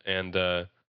folks, and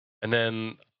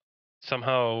then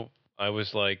somehow I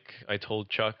was like, I told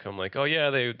Chuck, I'm like, oh yeah,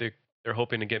 they're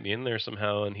hoping to get me in there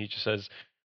somehow, and he just says,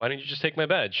 why don't you just take my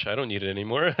badge? I don't need it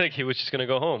anymore. Like he was just gonna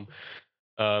go home.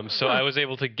 So I was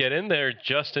able to get in there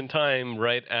just in time,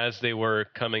 right as they were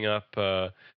coming up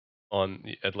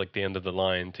at like the end of the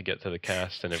line to get to the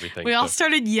cast and everything. We all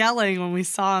started yelling when we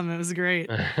saw him. It was great.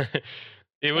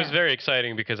 It was very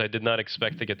exciting because I did not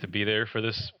expect to get to be there for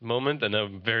this moment, and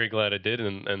I'm very glad I did.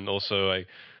 And also I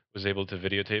was able to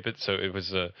videotape it, so it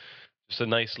was just a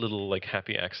nice little like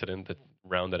happy accident that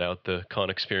rounded out the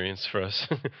con experience for us.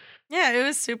 Yeah, it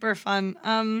was super fun.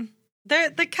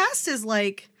 The cast is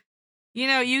like,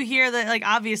 you hear that, like,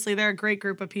 obviously they're a great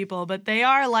group of people, but they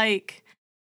are, like,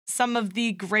 some of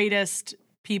the greatest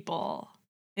people,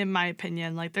 in my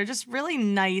opinion. Like, they're just really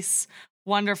nice,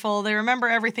 wonderful. They remember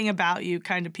everything about you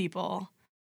kind of people.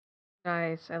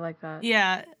 Nice. I like that.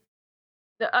 Yeah.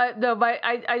 I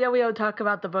know we don't talk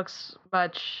about the books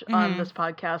much on this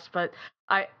podcast, but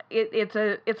it's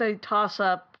a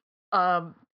toss-up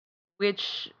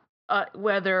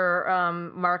whether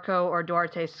Marco or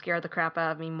Duarte scare the crap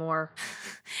out of me more.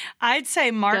 I'd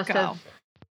say Marco.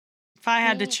 If I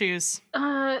had to choose.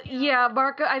 Yeah,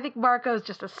 Marco. I think Marco's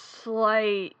just a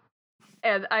slight,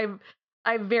 and I'm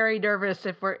very nervous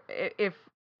if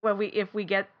we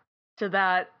get to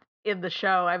that in the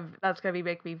show. It's gonna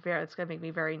make me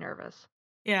very nervous.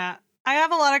 Yeah, I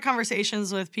have a lot of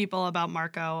conversations with people about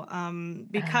Marco,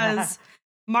 because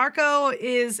Marco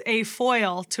is a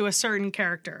foil to a certain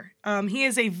character. He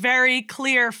is a very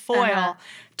clear foil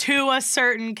to a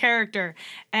certain character.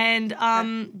 And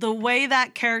the way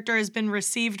that character has been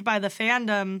received by the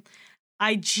fandom,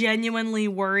 I genuinely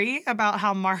worry about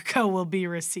how Marco will be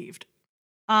received.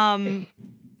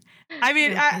 I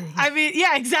mean,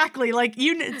 yeah, exactly. Like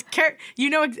you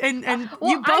know, and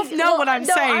Well, you both know what I'm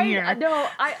saying here. No,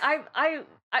 I'm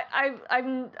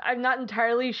not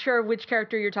entirely sure which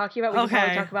character you're talking about. We can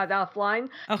probably talk about that offline.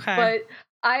 Okay. But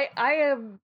I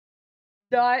am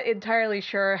not entirely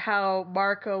sure how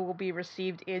Marco will be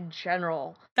received in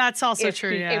general. That's also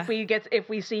true. Yeah. If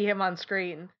we see him on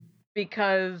screen,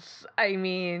 because I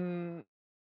mean,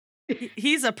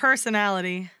 he's a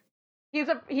personality. He's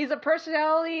a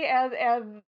personality,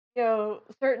 and you know,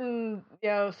 certain, you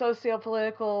know,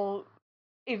 socio-political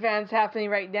events happening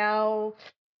right now.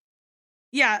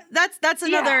 Yeah, that's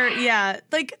another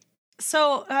like,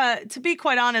 so to be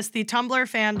quite honest, the Tumblr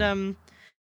fandom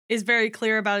is very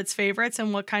clear about its favorites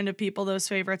and what kind of people those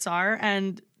favorites are,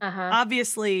 and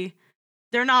obviously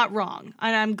they're not wrong,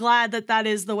 and I'm glad that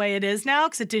is the way it is now,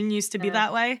 because it didn't used to be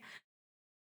that way.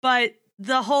 But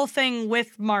the whole thing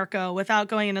with Marco, without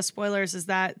going into spoilers, is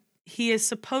that he is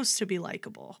supposed to be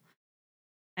likable,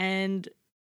 and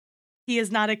he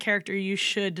is not a character you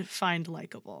should find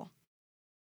likable.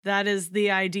 That is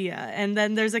the idea. And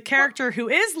then there's a character who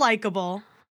is likable,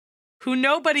 who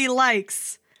nobody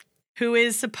likes, who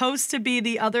is supposed to be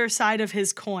the other side of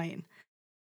his coin.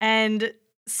 And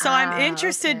so I'm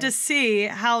interested to see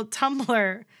how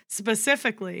Tumblr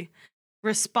specifically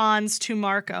responds to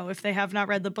Marco if they have not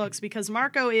read the books, because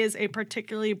Marco is a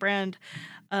particularly brand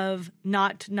of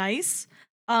not nice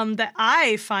that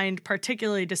I find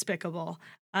particularly despicable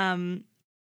as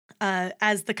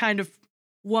the kind of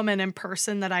woman and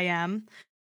person that I am.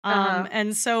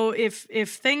 And so if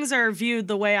things are viewed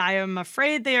the way I am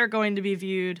afraid they are going to be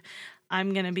viewed,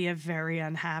 I'm going to be a very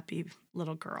unhappy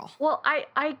little girl. Well,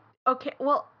 I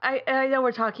know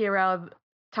we're talking around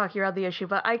the issue,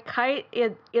 but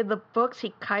in the books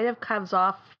he kind of comes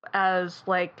off as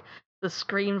like the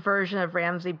screen version of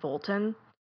Ramsay Bolton.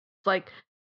 Like,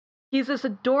 he's this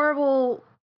adorable,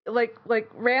 like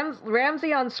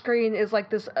Ramsay on screen is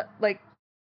like this like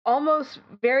almost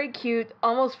very cute,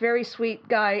 almost very sweet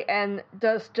guy, and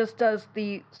does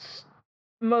the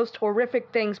most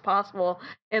horrific things possible.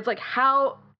 And it's like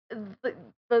how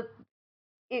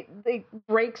it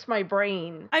breaks my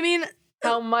brain. I mean,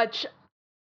 how much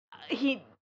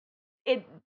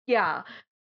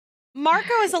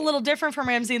Marco is a little different from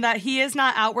Ramsay in that he is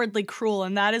not outwardly cruel,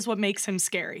 and that is what makes him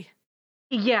scary.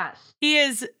 Yes. He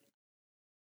is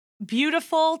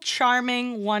beautiful,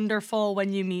 charming, wonderful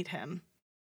when you meet him.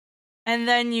 And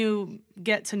then you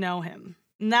get to know him.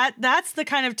 And that's the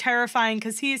kind of terrifying,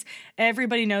 because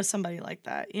everybody knows somebody like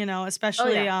that, you know,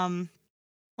 especially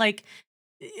like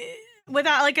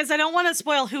without, like, as I don't want to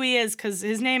spoil who he is, because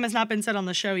his name has not been said on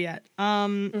the show yet.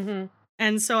 And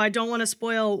so I don't want to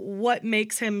spoil what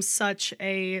makes him such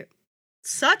a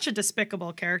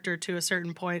despicable character to a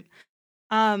certain point.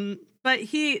 But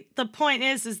the point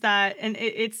is that, and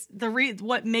it's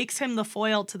what makes him the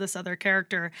foil to this other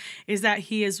character is that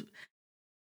he is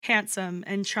handsome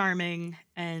and charming,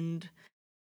 and,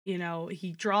 you know,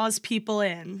 he draws people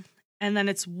in, and then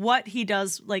it's what he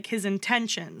does, like his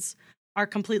intentions are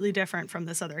completely different from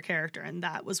this other character, and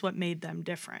that was what made them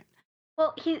different.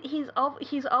 Well, he's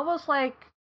almost like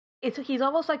he's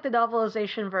almost like the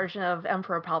novelization version of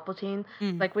Emperor Palpatine.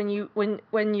 Like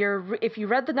if you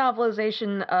read the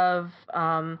novelization of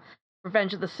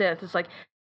Revenge of the Sith, it's like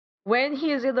when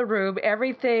he is in the room,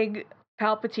 everything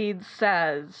Palpatine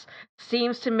says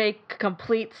seems to make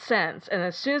complete sense, and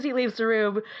as soon as he leaves the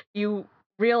room, you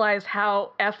realize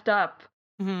how effed up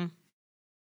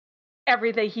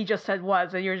everything he just said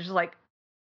was, and you're just like,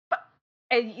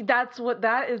 and that's what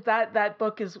that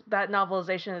book is. That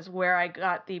novelization is where I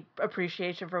got the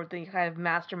appreciation for the kind of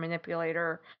master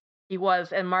manipulator he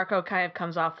was, and Marco kind of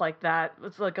comes off like that.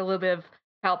 It's like a little bit of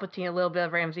Palpatine, a little bit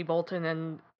of Ramsay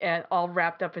Bolton, and all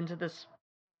wrapped up into this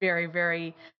very,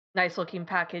 very nice looking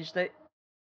package that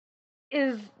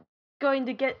is going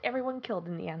to get everyone killed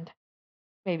in the end.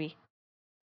 Maybe.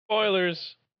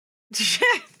 Spoilers.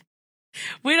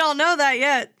 We don't know that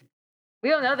yet. We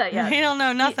don't know that yet. We don't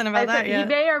know nothing about that yet. He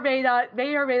may or may not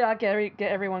get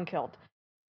everyone killed.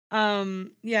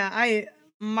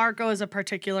 Marco is a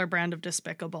particular brand of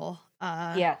despicable.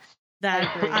 Yes. That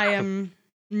I am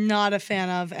not a fan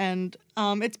of, and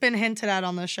it's been hinted at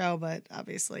on the show, but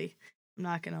obviously I'm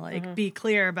not gonna be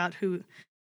clear about who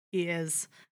he is.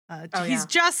 He's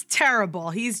just terrible.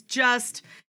 He's just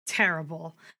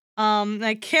terrible.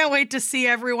 I can't wait to see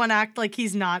everyone act like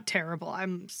he's not terrible.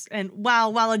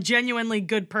 While a genuinely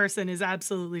good person is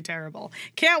absolutely terrible.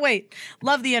 Can't wait.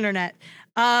 Love the internet.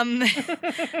 So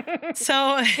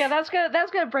yeah, that's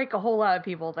gonna break a whole lot of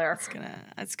people there.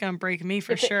 It's gonna break me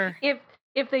for sure.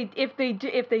 if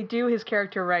they do his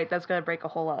character right, that's gonna break a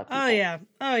whole lot of people.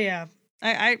 Oh yeah.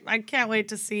 I can't wait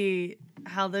to see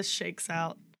how this shakes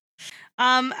out.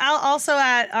 Also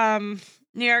at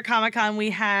New York Comic Con,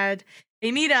 we had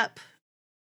a meetup.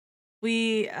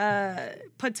 We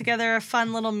put together a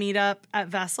fun little meetup at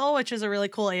Vessel, which is a really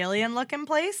cool alien looking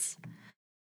place.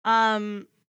 And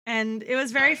it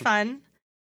was very fun.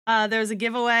 There was a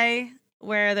giveaway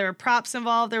where there were props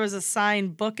involved. There was a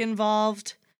signed book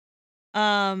involved.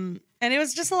 And it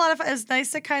was just a lot of fun. It was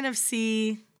nice to kind of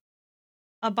see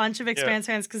a bunch of Expanse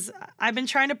fans, because I've been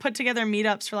trying to put together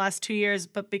meetups for the last 2 years,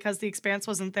 but because the Expanse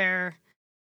wasn't there,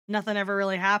 nothing ever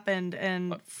really happened.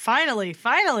 And finally,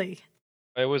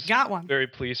 I was got one. very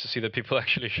pleased to see that people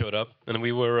actually showed up, and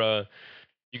we were,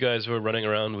 you guys were running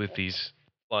around with these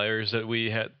flyers that we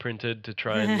had printed to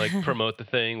try and like promote the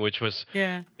thing, which was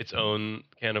its own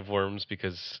can of worms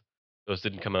because those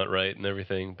didn't come out right and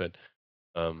everything. But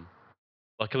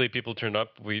luckily, people turned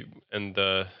up.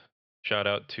 Shout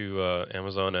out to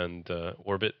Amazon and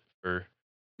Orbit for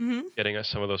getting us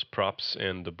some of those props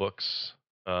and the books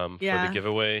for the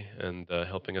giveaway and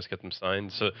helping us get them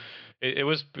signed. So it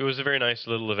was a very nice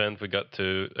little event. We got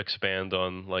to expand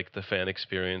on like the fan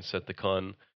experience at the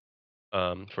con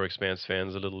for Expanse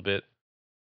fans a little bit.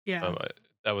 Yeah,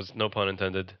 that was no pun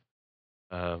intended.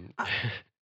 I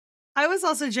was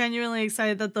also genuinely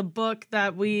excited that the book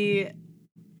that we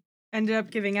ended up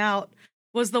giving out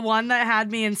was the one that had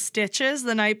me in stitches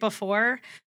the night before.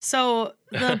 So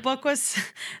the book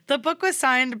was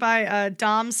signed by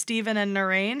Dom, Steven, and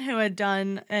Narain, who had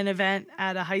done an event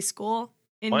at a high school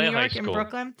in New York, in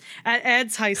Brooklyn, at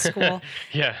Ed's high school.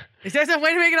 Yeah. There's a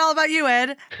way to make it all about you,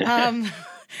 Ed.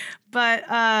 But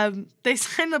they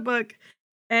signed the book,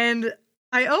 and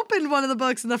I opened one of the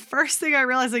books, and the first thing I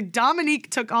realized, like, Dominique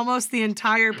took almost the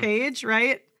entire page,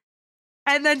 right?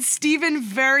 And then Steven,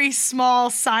 very small,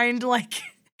 signed like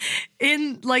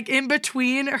in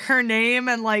between her name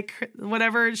and like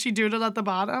whatever she doodled at the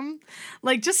bottom,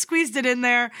 like just squeezed it in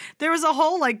there. There was a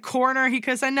whole like corner he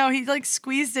could. I know he like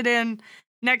squeezed it in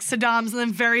next to Dom's, and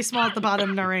then very small at the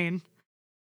bottom, Narain.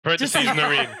 Parentheses,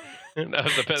 Narain. That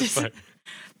was the best part.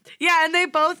 Yeah, and they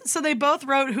both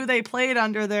wrote who they played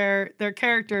under their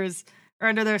characters or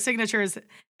under their signatures,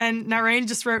 and Narain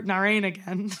just wrote Narain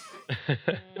again.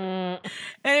 And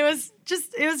it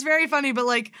was very funny, but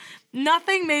like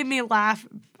nothing made me laugh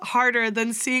harder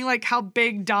than seeing like how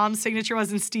big Dom's signature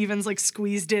was and Steven's like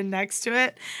squeezed in next to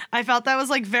it. I felt that was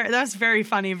like very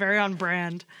funny, very on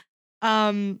brand.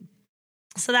 So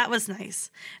that was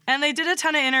nice. And they did a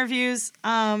ton of interviews.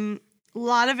 A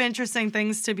lot of interesting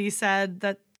things to be said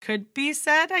that could be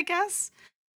said, I guess.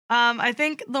 I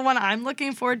think the one I'm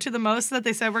looking forward to the most is that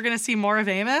they said we're going to see more of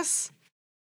Amos.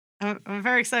 I'm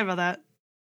very excited about that.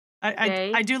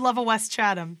 I do love a West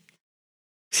Chatham.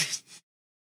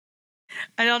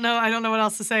 I don't know what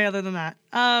else to say other than that.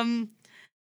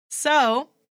 So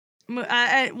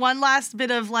one last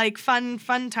bit of like fun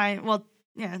time. Well,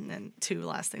 yeah, and then two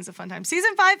last things of fun time.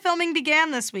 Season 5 filming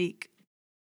began this week.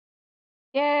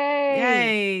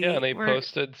 Yay! Yeah, and they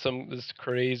posted this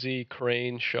crazy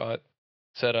crane shot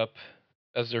setup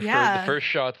as their the first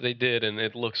shot they did, and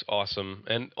it looks awesome.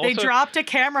 And also, they dropped a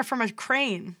camera from a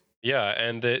crane. Yeah,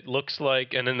 and it looks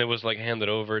like, and then it was like handed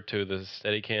over to the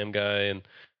Steadicam guy,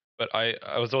 but I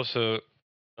was also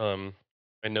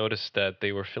I noticed that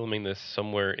they were filming this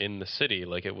somewhere in the city,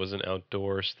 like it was an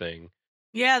outdoors thing.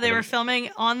 Yeah, they were filming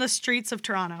on the streets of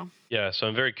Toronto. Yeah, so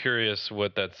I'm very curious where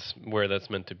that's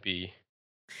meant to be.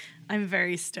 I'm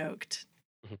very stoked.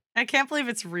 I can't believe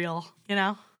it's real, you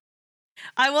know?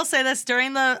 I will say this,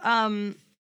 during the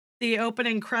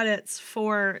opening credits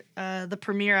for the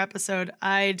premiere episode,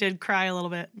 I did cry a little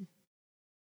bit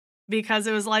because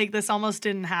it was like this almost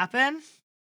didn't happen,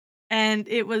 and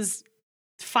it was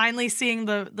finally seeing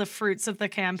the fruits of the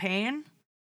campaign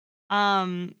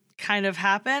kind of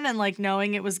happen, and like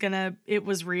knowing it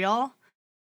was real.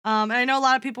 And I know a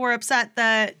lot of people were upset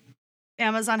that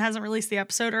Amazon hasn't released the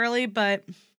episode early, but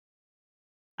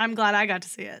I'm glad I got to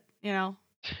see it, you know?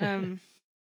 I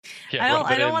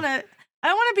don't want to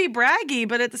be braggy,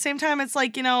 but at the same time, it's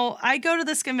like, you know, I go to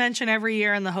this convention every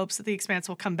year in the hopes that The Expanse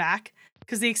will come back,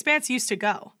 because The Expanse used to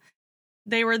go.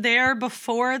 They were there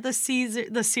before the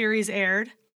series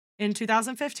aired in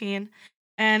 2015,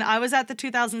 and I was at the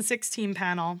 2016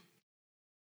 panel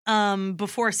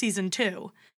before season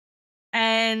 2.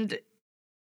 And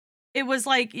it was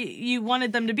like you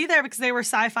wanted them to be there because they were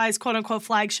Sci-Fi's quote-unquote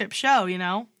flagship show, you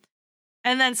know?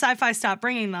 And then Sci-Fi stopped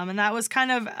bringing them. And that was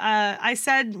kind of, I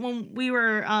said when we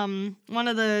were, one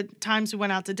of the times we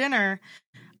went out to dinner,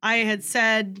 I had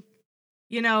said,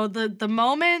 you know, the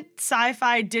moment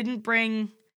Sci-Fi didn't bring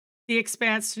The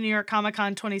Expanse to New York Comic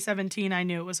Con 2017, I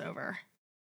knew it was over.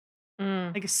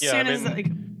 Like as soon as like,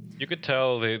 you could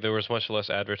tell there was much less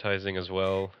advertising as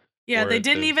well. Yeah, they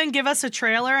didn't even give us a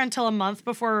trailer until a month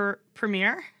before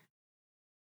premiere.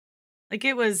 Like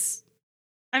it was,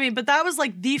 I mean, but that was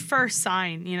like the first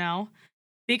sign, you know,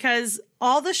 because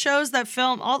all the shows that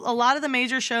film, a lot of the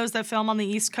major shows that film on the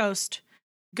East Coast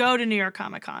go to New York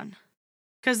Comic Con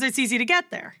because it's easy to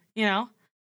get there, you know.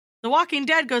 The Walking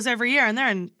Dead goes every year and they're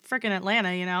in freaking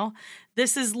Atlanta, you know.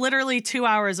 This is literally 2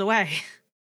 hours away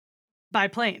by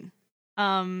plane.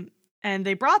 And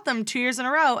they brought them 2 years in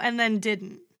a row and then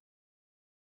didn't.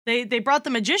 They brought The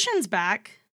Magicians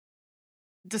back,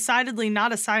 decidedly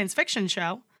not a science fiction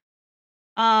show,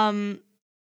 and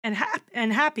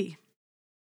Happy,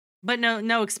 but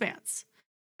no Expanse.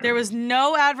 There was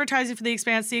no advertising for The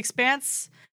Expanse. The Expanse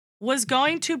was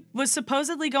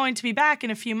supposedly going to be back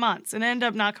in a few months and ended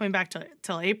up not coming back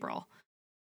till April.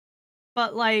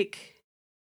 But like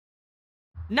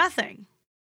nothing.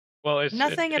 Well, it's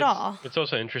nothing at all. It's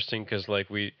also interesting because like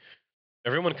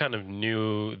everyone kind of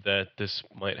knew that this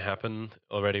might happen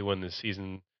already when the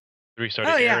season 3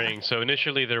 started airing. So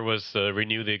initially there was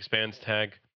Renew the Expanse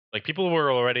tag. Like people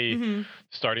were already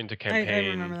starting to campaign. I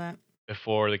remember that.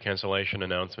 Before the cancellation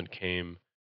announcement came.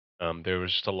 There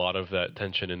was just a lot of that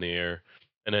tension in the air.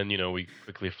 And then, you know, we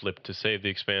quickly flipped to Save the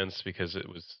Expanse because it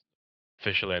was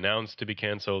officially announced to be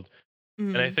canceled.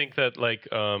 And I think that like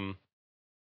the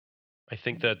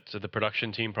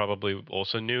production team probably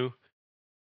also knew.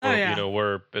 Or, you know,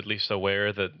 were at least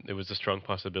aware that it was a strong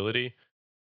possibility.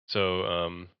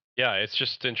 So, yeah, it's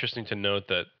just interesting to note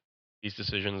that these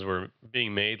decisions were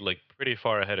being made like pretty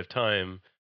far ahead of time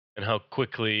and how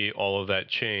quickly all of that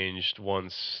changed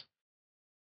once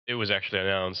it was actually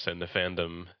announced and the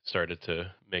fandom started to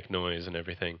make noise and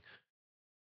everything.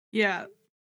 Yeah.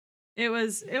 It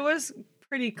was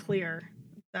pretty clear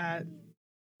that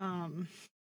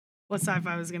what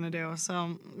Sci-Fi was going to do.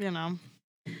 So, you know.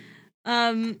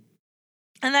 And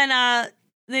then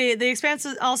the Expanse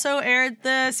also aired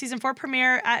the season 4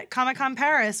 premiere at Comic-Con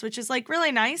Paris, which is like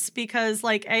really nice because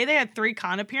like they had 3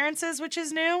 con appearances, which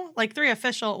is new, like 4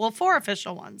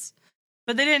 official ones,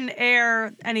 but they didn't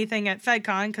air anything at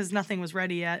FedCon because nothing was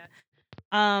ready yet.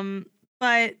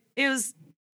 But it was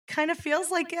kind of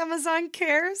feels like Amazon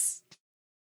cares.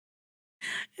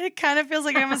 It kind of feels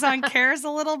like Amazon cares a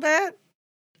little bit.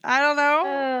 I don't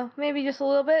know. Maybe just a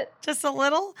little bit. Just a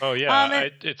little. Oh yeah,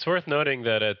 it's worth noting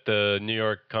that at the New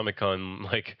York Comic Con,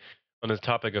 like on the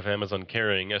topic of Amazon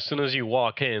caring, as soon as you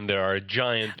walk in, there are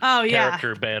giant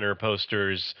character banner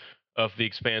posters of the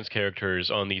Expanse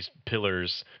characters on these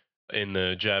pillars in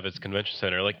the Javits Convention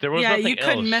Center. Like there was nothing else. You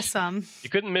couldn't miss them. You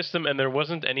couldn't miss them, and there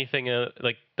wasn't anything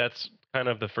like that's kind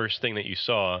of the first thing that you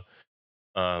saw.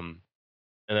 And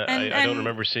I don't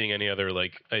remember seeing any other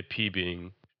like IP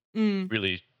being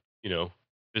really, you know,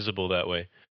 visible that way.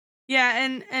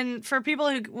 Yeah, and for people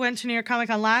who went to New York Comic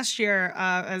Con last year,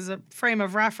 as a frame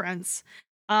of reference,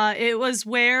 it was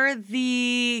where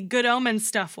the Good Omens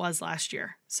stuff was last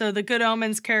year. So the Good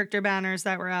Omens character banners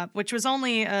that were up, which was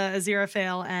only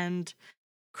Aziraphale and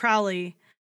Crowley,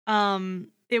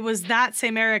 it was that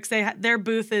same area because their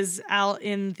booth is out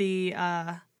in the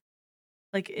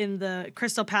like in the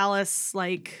Crystal Palace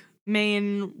like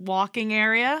main walking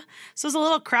area. So it's a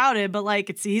little crowded, but like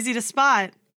it's easy to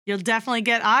spot. You'll definitely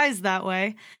get eyes that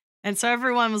way. And so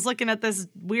everyone was looking at this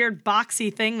weird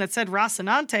boxy thing that said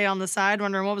Rocinante on the side,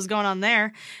 wondering what was going on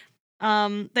there.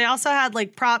 They also had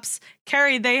like props.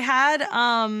 Carrie, they had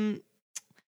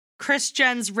Chris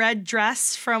Jen's red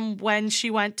dress from when she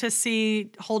went to see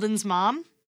Holden's mom.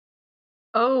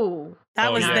 Oh.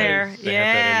 That was there. They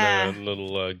had that in the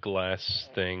little glass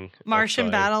thing. Martian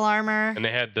outside. battle armor. And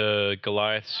they had the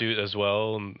Goliath suit as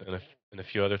well, and a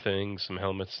few other things, some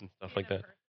helmets and stuff like that.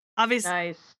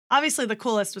 Obviously, the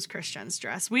coolest was Christian's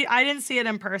dress. I didn't see it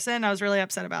in person. I was really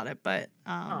upset about it, but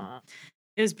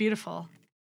it was beautiful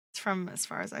from as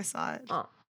far as I saw it. Aww.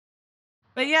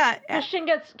 But yeah, Christian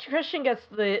gets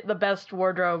the best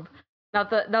wardrobe. Not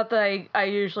that I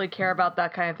usually care about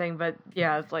that kind of thing, but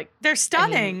yeah, it's like they're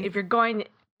stunning. I mean, if you're going,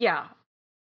 yeah,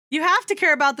 you have to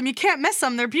care about them. You can't miss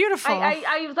them. They're beautiful.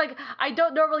 I was like, I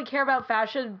don't normally care about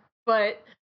fashion, but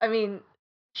I mean,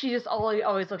 she just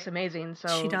always looks amazing. So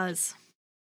she does.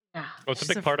 Yeah, well, it's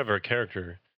a big part of her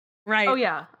character. Right. Oh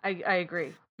yeah, I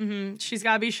agree. Mm-hmm. She's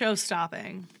got to be show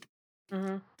stopping.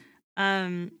 Mm-hmm.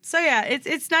 So yeah,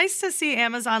 it's nice to see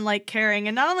Amazon like caring,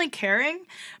 and not only caring,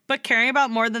 but caring about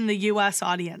more than the US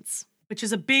audience, which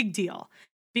is a big deal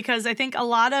because I think a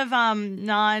lot of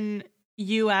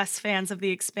non-US fans of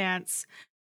The Expanse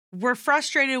were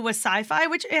frustrated with sci-fi,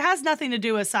 which it has nothing to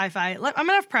do with sci-fi. I'm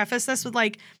going to preface this with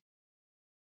like,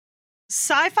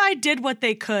 sci-fi did what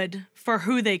they could for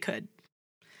who they could.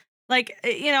 Like,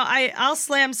 you know, I'll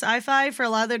slam sci-fi for a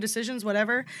lot of their decisions,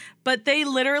 whatever, but they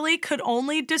literally could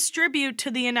only distribute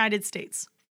to the United States.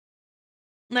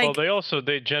 Like, well,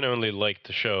 they genuinely liked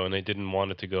the show and they didn't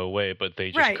want it to go away, but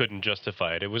they just couldn't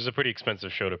justify it. It was a pretty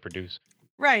expensive show to produce.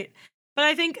 Right.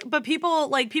 But people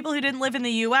who didn't live in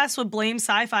the US would blame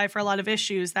sci-fi for a lot of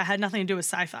issues that had nothing to do with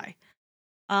sci-fi.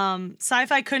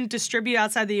 Sci-fi couldn't distribute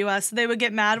outside the US. They would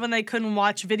get mad when they couldn't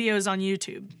watch videos on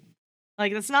YouTube.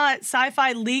 Like, that's not,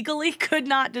 sci-fi legally could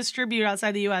not distribute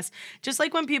outside the US. Just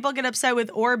like when people get upset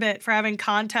with Orbit for having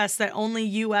contests that only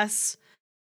US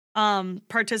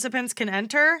participants can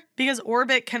enter, because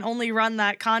Orbit can only run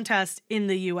that contest in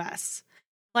the US.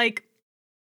 Like,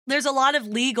 there's a lot of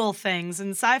legal things,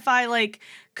 and sci-fi, like,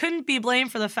 couldn't be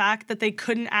blamed for the fact that they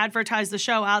couldn't advertise the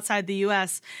show outside the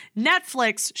US.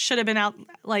 Netflix should have been out,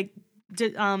 like,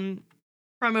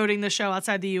 promoting the show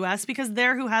outside the US because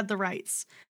they're who had the rights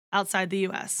outside the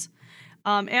US.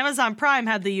 Amazon Prime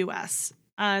had the US.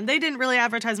 They didn't really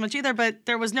advertise much either, but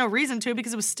there was no reason to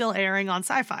because it was still airing on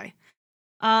Sci-Fi.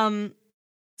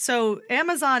 So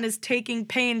Amazon is taking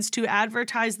pains to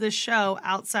advertise this show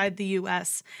outside the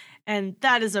US, and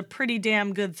that is a pretty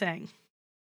damn good thing.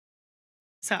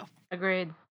 So.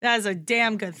 Agreed. That is a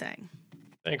damn good thing.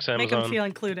 Thanks, Amazon. Make them feel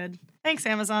included. Thanks,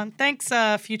 Amazon. Thanks,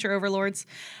 future overlords.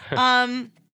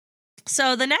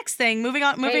 So the next thing, moving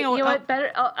away. You know what?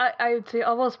 Better. I would say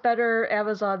almost better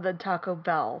Amazon than Taco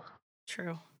Bell.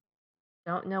 True.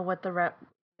 Don't know what the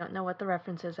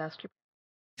reference is. Ask your.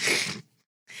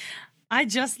 I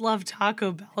just love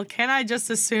Taco Bell. Can I just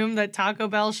assume that Taco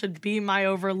Bell should be my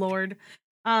overlord?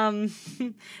 Taco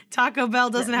Bell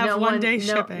doesn't have one-day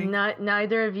shipping.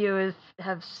 Neither of you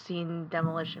have seen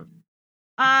Demolition.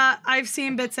 I've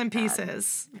seen bits and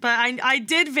pieces, but I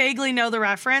did vaguely know the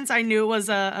reference. I knew it was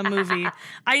a movie.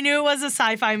 I knew it was a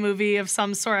sci-fi movie of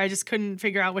some sort. I just couldn't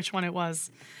figure out which one it was.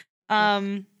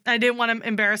 I didn't want to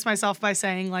embarrass myself by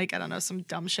saying, like, I don't know, some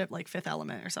dumb shit like Fifth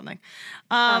Element or something.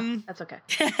 That's okay.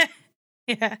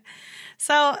 Yeah.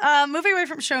 So, moving away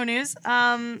from show news,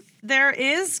 there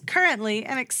is currently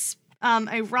a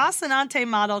Rocinante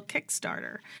model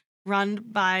Kickstarter run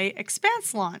by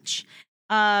Expanse Launch,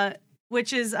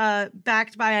 which is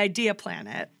backed by Idea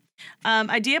Planet.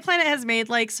 Idea Planet has made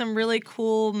like some really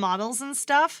cool models and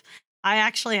stuff. I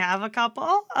actually have a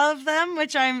couple of them,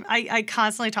 which I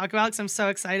constantly talk about because I'm so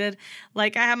excited.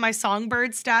 Like, I have my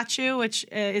Songbird statue, which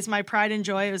is my pride and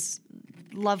joy. It was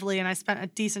lovely, and I spent a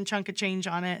decent chunk of change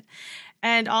on it.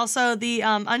 And also the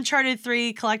Uncharted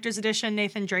 3 Collector's Edition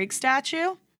Nathan Drake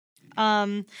statue.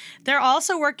 They're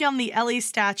also working on the Ellie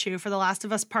statue for The Last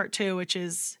of Us Part 2, which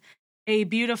is a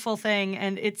beautiful thing,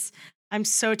 and I'm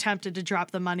so tempted to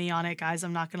drop the money on it, guys.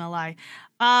 I'm not gonna lie.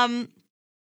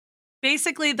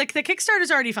 Basically, the Kickstarter's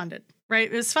already funded,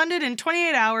 right? It was funded in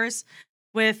 28 hours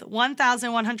with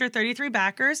 1,133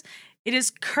 backers. It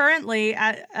is currently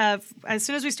at, as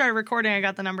soon as we started recording, I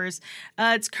got the numbers.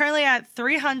 It's currently at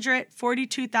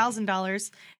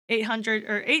 $342,000,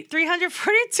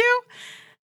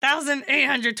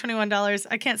 $342,821.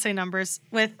 I can't say numbers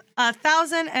with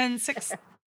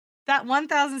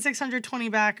 1,620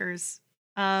 backers.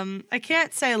 I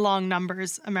can't say long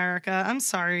numbers, America. I'm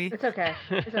sorry. It's okay.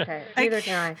 Neither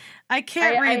can I. I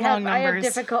can't read long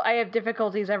numbers. I have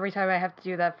difficulties every time I have to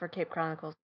do that for Cape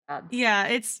Chronicles.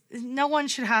 Yeah, no one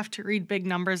should have to read big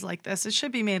numbers like this. It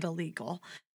should be made illegal.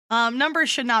 Numbers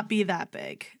should not be that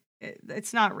big.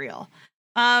 It's not real.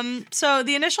 So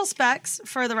the initial specs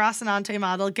for the Rocinante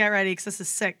model, get ready because this is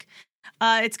sick.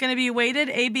 It's going to be weighted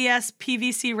ABS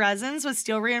PVC resins with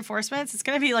steel reinforcements. It's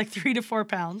going to be like 3 to 4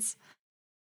 pounds.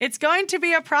 It's going to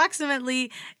be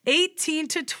approximately 18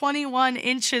 to 21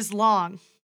 inches long.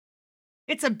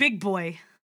 It's a big boy.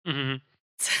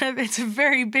 Mm-hmm. It's a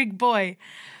very big boy.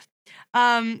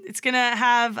 It's going to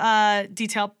have high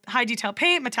detail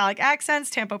paint, metallic accents,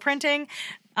 tampo printing.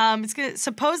 It's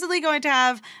supposedly going to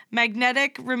have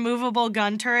magnetic removable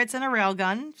gun turrets and a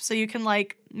railgun, so you can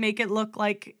like make it look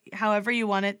like however you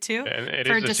want it to. And it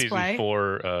is a season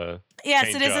 4.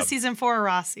 Yes, it is a season 4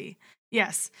 Rossi.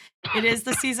 Yes, it is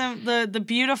the season the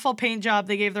beautiful paint job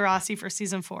they gave the Rossi for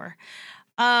season 4.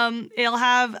 It'll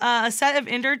have a set of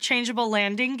interchangeable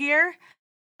landing gear.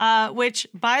 Which,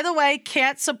 by the way,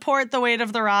 can't support the weight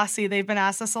of the Rossi. They've been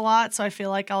asked this a lot, so I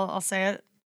feel like I'll say it.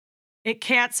 It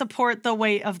can't support the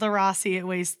weight of the Rossi. It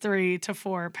weighs 3 to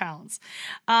 4 pounds.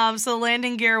 So the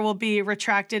landing gear will be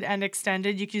retracted and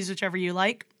extended. You can use whichever you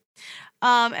like.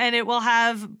 And it will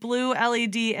have blue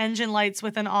LED engine lights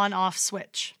with an on-off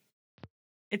switch.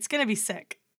 It's gonna be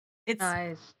sick.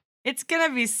 Nice. It's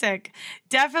gonna be sick.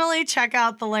 Definitely check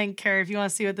out the link, Carrie, if you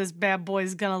want to see what this bad boy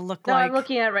is gonna look like. I'm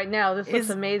looking at it right now. This looks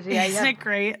amazing. Isn't it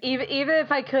great? Even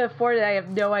if I could afford it, I have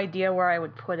no idea where I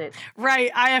would put it.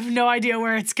 Right. I have no idea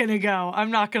where it's gonna go.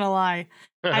 I'm not gonna lie.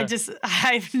 I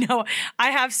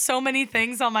have so many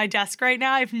things on my desk right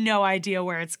now. I have no idea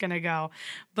where it's gonna go.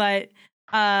 But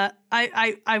I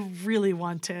really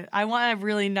want it. I want a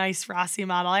really nice Rossi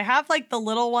model. I have like the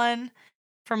little one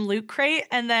from Loot Crate,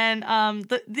 and then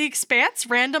the Expanse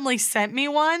randomly sent me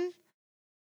one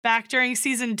back during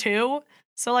season 2.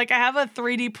 So like I have a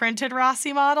 3D printed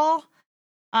Rossi model.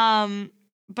 But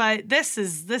this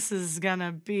is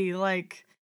gonna be like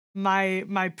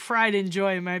my pride and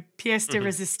joy, my pièce de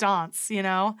résistance, you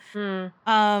know?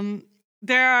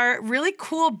 There are really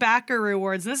cool backer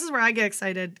rewards. This is where I get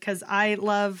excited because I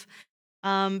love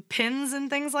pins and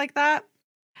things like that.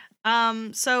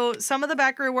 So some of the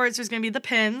backer rewards, there's going to be the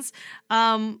pins.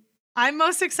 I'm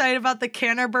most excited about the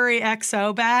Canterbury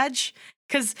XO badge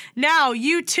because now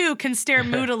you too can stare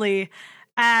moodily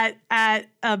at a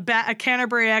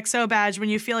Canterbury XO badge when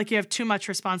you feel like you have too much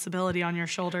responsibility on your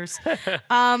shoulders.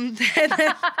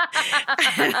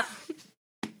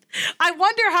 I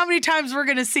wonder how many times we're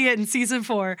going to see it in season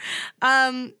 4.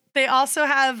 They also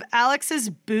have Alex's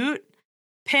boot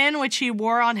pin, which he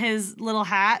wore on his little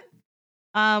hat.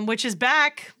 Which is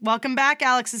back. Welcome back,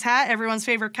 Alex's hat, everyone's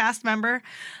favorite cast member.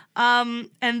 And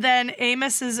then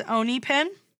Amos's Oni pin.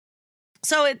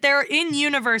 So they're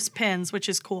in-universe pins, which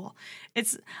is cool.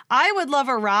 I would love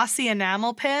a Rossi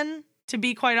enamel pin, to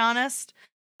be quite honest.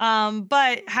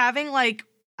 But having like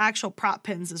actual prop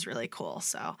pins is really cool.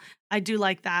 So I do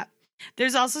like that.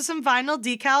 There's also some vinyl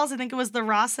decals. I think it was the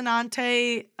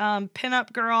Rocinante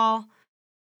pinup girl.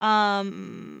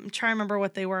 I'm trying to remember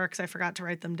what they were because I forgot to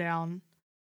write them down.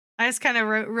 I just kind of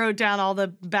wrote down all the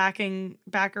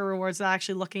backer rewards without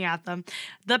actually looking at them.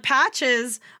 The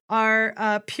patches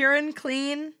are Pure and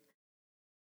Clean,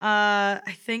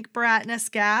 I think Baratnus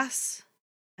Gas,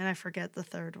 and I forget the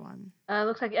third one.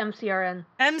 Looks like MCRN.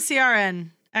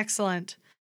 MCRN, excellent.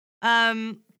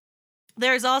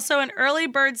 There's also an early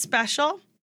bird special,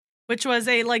 which was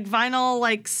a like vinyl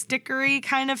like stickery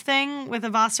kind of thing with a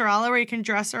Vasarala where you can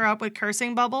dress her up with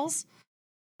cursing bubbles.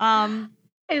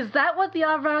 Is that what the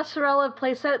Vasarala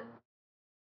playset?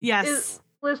 Yes. Is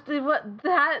listed? What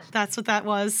that? That's what that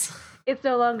was. It's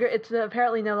no longer. It's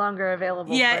apparently no longer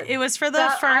available. Yeah, it was for the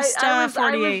first 48.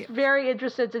 I was very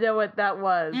interested to know what that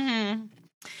was. Mm-hmm.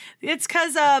 It's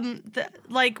because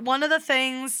like one of the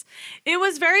things, it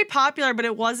was very popular, but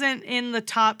it wasn't in the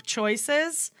top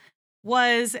choices.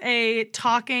 Was a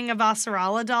talking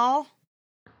Avasarala doll,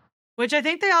 which I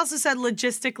think they also said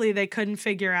logistically they couldn't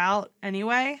figure out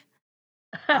anyway.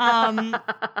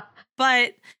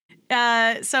 But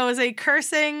so it was a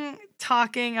cursing,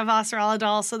 talking Avasarala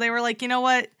doll. So they were like, you know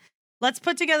what? Let's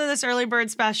put together this early bird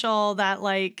special that,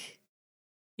 like,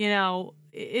 you know,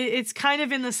 it's kind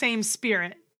of in the same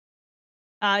spirit,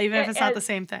 even if it's not the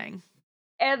same thing.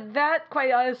 And that,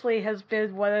 quite honestly, has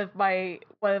been one of my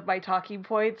talking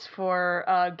points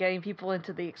for getting people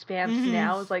into the Expanse.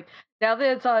 Now it's like now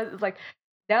that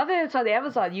it's on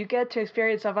Amazon, you get to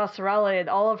experience Avasarala in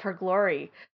all of her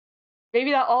glory.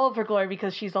 Maybe not all of her glory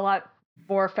because she's a lot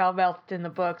more foul-mouthed in the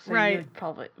books, right?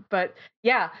 Probably, but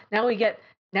yeah, now we get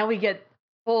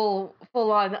full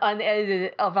on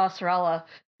unedited Avasarala.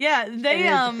 Yeah,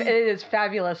 it is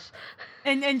fabulous.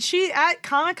 And she at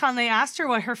Comic-Con they asked her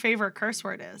what her favorite curse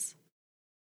word is.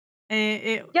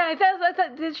 And I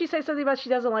thought did she say something about she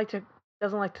doesn't like to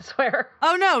swear?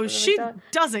 Oh no, she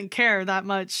doesn't care that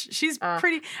much. She's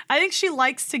pretty. I think she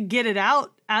likes to get it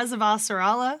out as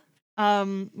Avasarala,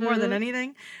 more than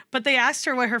anything. But they asked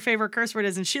her what her favorite curse word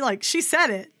is, and she said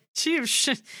it.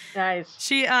 Nice.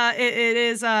 She it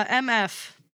is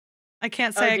MF. I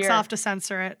can't say it, 'cause I'll have to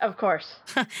censor it. Of course.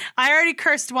 I already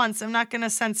cursed once. I'm not going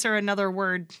to censor another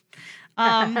word.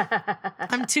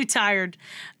 I'm too tired.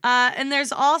 And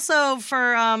there's also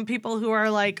for people who are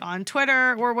like on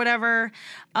Twitter or whatever,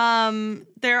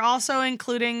 they're also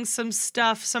including some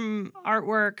stuff, some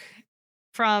artwork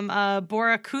from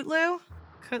Bora Kutlu,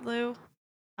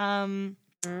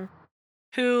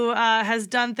 who has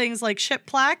done things like ship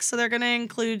plaques. So they're going to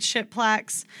include ship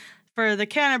plaques for the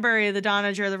Canterbury, the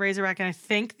Donager, the Razorback, and I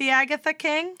think the Agatha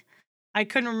King. I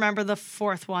couldn't remember the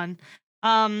fourth one.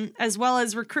 As well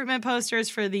as recruitment posters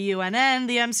for the UNN,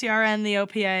 the MCRN, the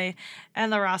OPA,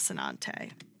 and the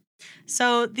Rocinante.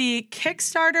 So the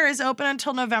Kickstarter is open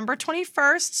until November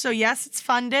 21st. So yes, it's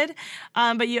funded,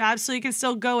 but you absolutely can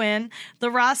still go in. The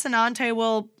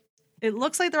Rocinante it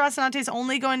looks like the Rocinante is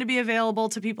only going to be available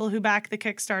to people who back the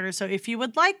Kickstarter. So if you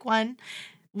would like one,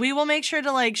 we will make sure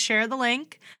to like share the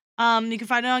link. You can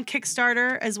find it on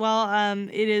Kickstarter as well.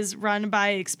 It is run by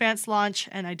Expanse Launch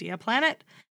and Idea Planet.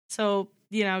 So,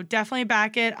 definitely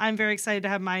back it. I'm very excited to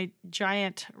have my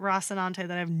giant Rocinante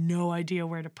that I have no idea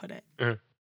where to put it.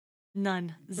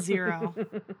 None. Zero.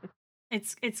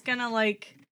 It's gonna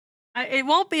like, it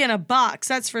won't be in a box,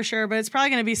 that's for sure, but it's probably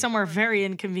gonna be somewhere very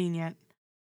inconvenient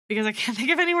because I can't think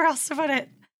of anywhere else to put it.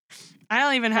 I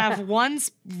don't even have one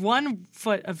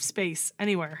foot of space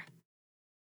anywhere.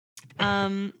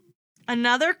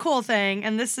 Another cool thing,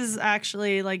 and this is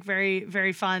actually like very,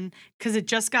 very fun because it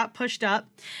just got pushed up.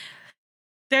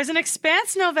 There's an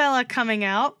Expanse novella coming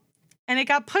out, and it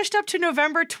got pushed up to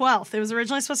November 12th. It was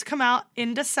originally supposed to come out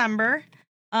in December.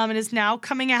 It is now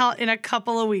coming out in a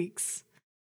couple of weeks.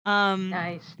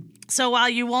 Nice. So while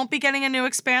you won't be getting a new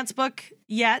Expanse book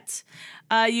yet,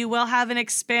 you will have an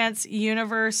Expanse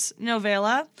universe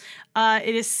novella.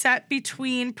 It is set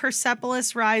between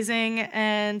Persepolis Rising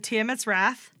and Tiamat's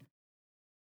Wrath.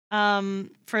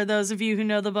 For those of you who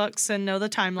know the books and know the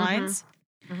timelines.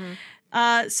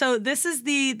 So this is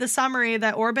the summary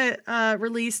that Orbit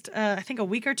released, I think a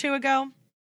week or two ago.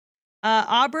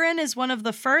 Oberyn is one of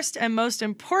the first and most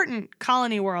important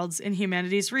colony worlds in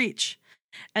humanity's reach,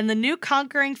 and the new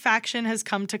conquering faction has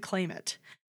come to claim it.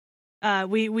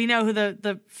 We know who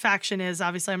the faction is.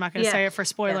 Obviously, I'm not going to say it for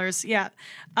spoilers. Yes.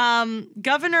 Yeah.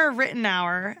 Governor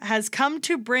Rittenauer has come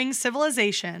to bring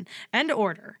civilization and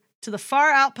order to the far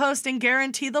outpost and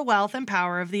guarantee the wealth and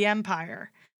power of the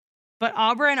Empire. But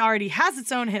Oberyn already has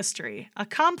its own history, a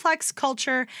complex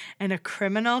culture, and a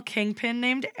criminal kingpin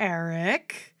named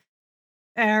Eric.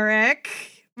 With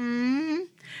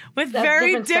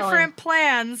very different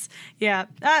plans. Yeah,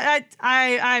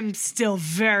 I'm still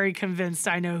very convinced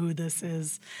I know who this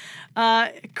is.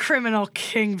 Criminal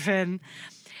kingpin.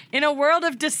 In a world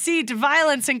of deceit,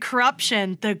 violence, and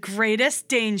corruption, the greatest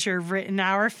danger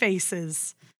Rittenauer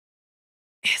faces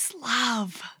is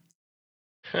love.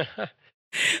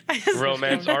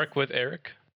 Romance arc with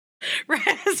Eric?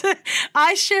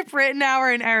 I ship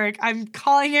Rittenauer and Eric. I'm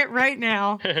calling it right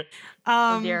now.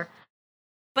 Oh dear.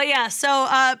 But yeah, so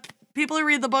people who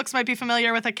read the books might be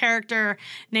familiar with a character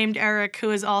named Eric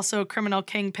who is also a criminal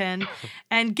kingpin.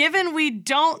 And given we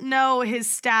don't know his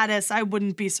status, I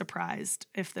wouldn't be surprised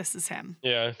if this is him.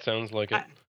 Yeah, it sounds like it.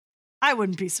 I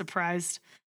wouldn't be surprised.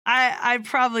 I'd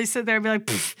probably sit there and be like,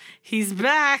 he's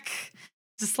back.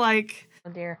 Just like... Oh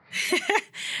dear.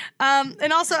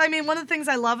 And also, I mean, one of the things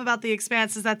I love about The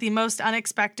Expanse is that the most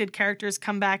unexpected characters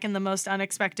come back in the most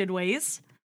unexpected ways.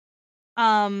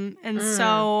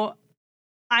 So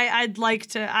I'd like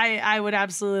to, I would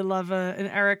absolutely love an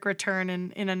Eric return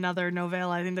in another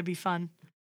novella. I think that'd be fun.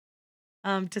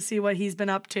 To see what he's been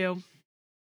up to.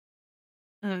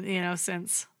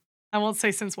 Since. I won't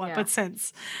say since what, but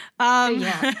since.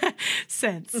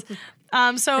 Since.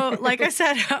 So, like I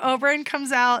said, Oberyn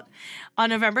comes out on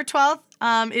November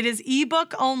 12th. It is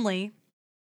ebook only,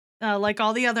 like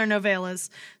all the other novellas.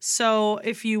 So,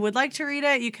 if you would like to read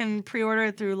it, you can pre-order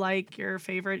it through like your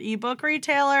favorite ebook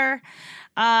retailer,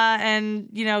 and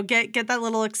get that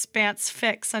little Expanse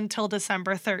fix until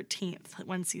December 13th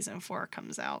when season 4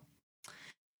 comes out.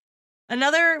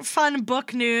 Another fun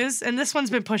book news, and this one's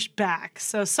been pushed back.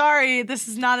 So sorry, this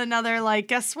is not another like,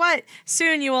 guess what?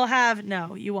 Soon you will have.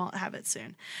 No, you won't have it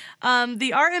soon.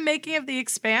 The Art and Making of the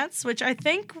Expanse, which I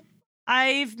think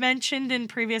I've mentioned in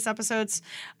previous episodes,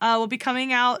 will be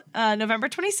coming out November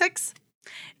 26th.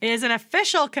 It is an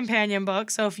official companion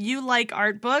book. So if you like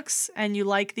art books and you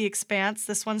like The Expanse,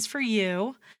 this one's for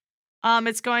you.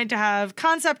 It's going to have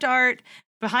concept art,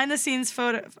 behind-the-scenes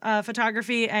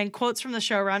photography, and quotes from the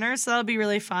showrunners, so that'll be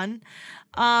really fun.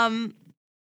 I'm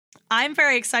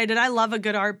very excited. I love a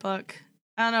good art book.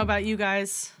 I don't know about you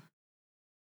guys.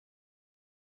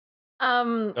 I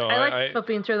like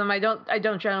flipping through them. I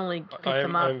don't generally pick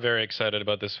them up. I'm very excited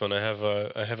about this one. I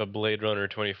have a Blade Runner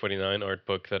 2049 art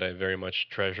book that I very much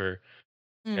treasure,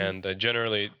 and I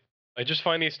just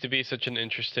find these to be such an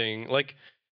interesting, like,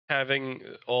 having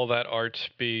all that art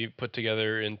be put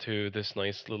together into this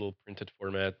nice little printed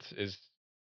format it's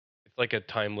like a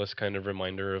timeless kind of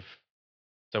reminder of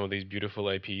some of these beautiful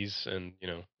IPs, and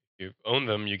if you own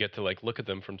them, you get to like look at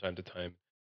them from time to time.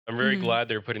 I'm very glad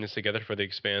they're putting this together for The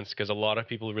Expanse because a lot of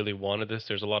people really wanted this.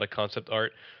 There's a lot of concept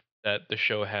art that the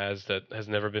show has that has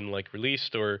never been like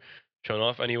released or shown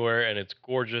off anywhere, and it's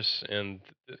gorgeous. And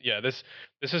yeah, this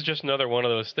is just another one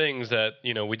of those things that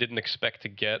we didn't expect to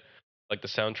get. Like the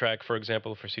soundtrack, for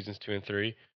example, for seasons 2 and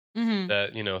 3,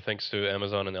 that thanks to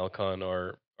Amazon and Elcon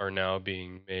are now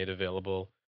being made available.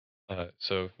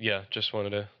 So yeah, just wanted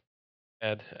to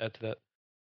add to that.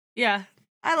 Yeah,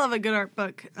 I love a good art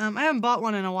book. I haven't bought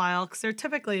one in a while because they're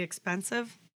typically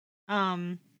expensive.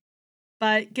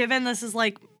 But given this is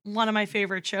like one of my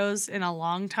favorite shows in a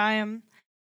long time,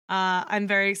 I'm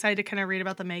very excited to kind of read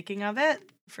about the making of it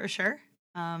for sure.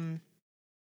 And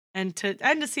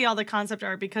to see all the concept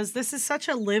art, because this is such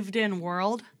a lived in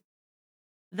world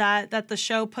that the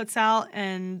show puts out,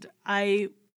 and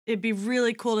it'd be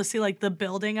really cool to see like the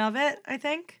building of it, I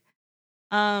think.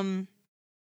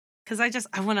 Cause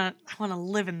I wanna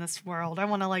live in this world. I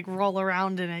wanna like roll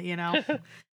around in it, you know.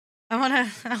 I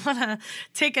wanna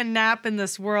take a nap in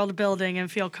this world building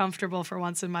and feel comfortable for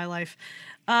once in my life.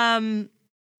 So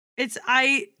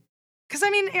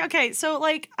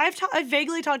like I've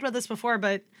vaguely talked about this before,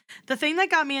 but the thing that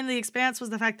got me in The Expanse was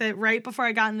the fact that right before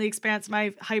I got in The Expanse, my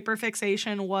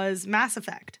hyperfixation was Mass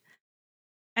Effect.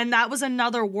 And that was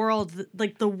another world,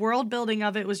 like the world building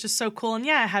of it was just so cool. And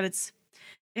yeah, it had its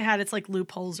like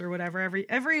loopholes or whatever.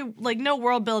 Every like no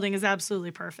world building is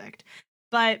absolutely perfect.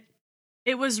 But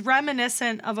it was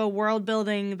reminiscent of a world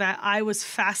building that I was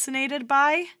fascinated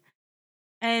by.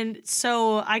 And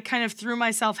so I kind of threw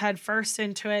myself head first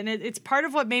into it. And it's part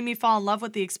of what made me fall in love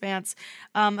with The Expanse,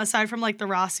 aside from like the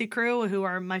Rossi crew, who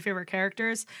are my favorite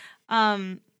characters,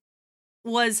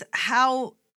 was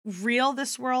how real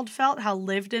this world felt, how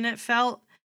lived in it felt,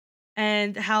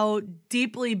 and how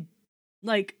deeply,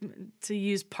 like, to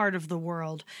use part of the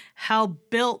world, how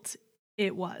built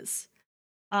it was.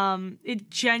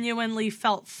 It genuinely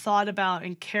felt thought about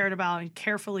and cared about and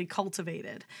carefully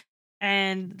cultivated.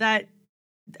 And that...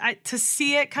 to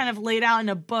see it kind of laid out in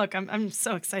a book, I'm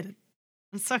so excited.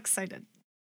 I'm so excited.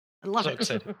 I love it.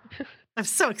 Excited. I'm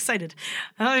so excited.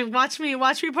 Watch me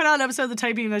put out an episode of The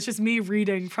Type Beam that's just me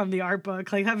reading from the art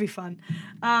book. Like, that'd be fun.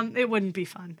 It wouldn't be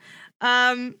fun.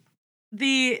 We're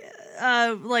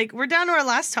down to our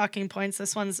last talking points.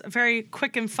 This one's a very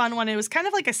quick and fun one. It was kind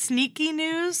of like a sneaky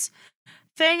news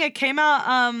thing. It came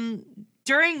out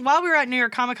while we were at New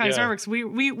York Comic Con, Yeah.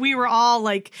 we were all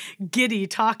like giddy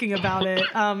talking about it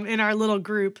in our little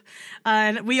group,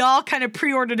 and we all kind of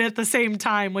pre-ordered it at the same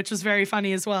time, which was very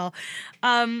funny as well.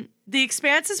 The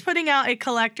Expanse is putting out a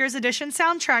collector's edition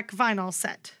soundtrack vinyl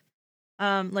set.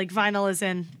 Like vinyl is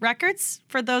in records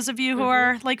for those of you who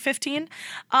are like 15.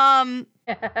 I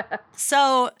love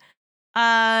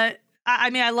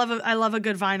a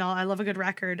good vinyl. I love a good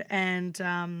record, and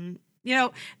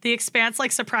The Expanse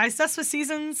like surprised us with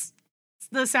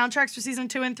the soundtracks for season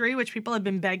 2 and 3, which people have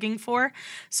been begging for.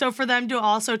 So for them to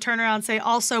also turn around and say,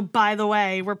 also, by the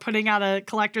way, we're putting out a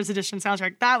collector's edition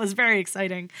soundtrack, that was very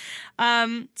exciting.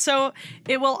 So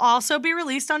it will also be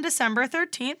released on December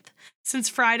 13th, since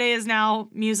Friday is now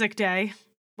Music Day,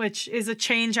 which is a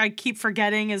change I keep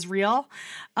forgetting is real.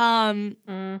 So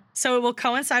it will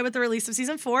coincide with the release of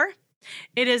season 4.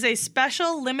 It is a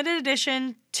special limited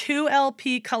edition 2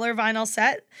 LP color vinyl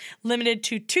set, limited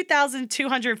to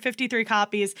 2,253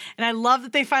 copies. And I love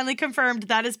that they finally confirmed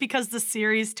that is because the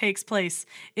series takes place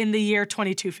in the year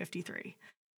 2253.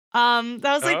 That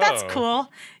was like, that's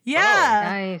cool. Yeah.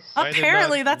 Nice.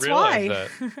 Apparently that's why.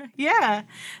 That. Yeah.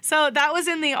 So that was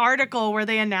in the article where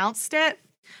they announced it.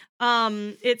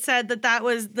 It said that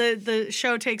was the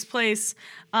show takes place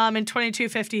in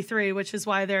 2253, which is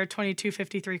why there are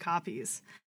 2253 copies.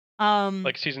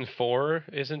 Like season 4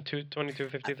 isn't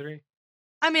 2253?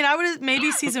 I mean, I would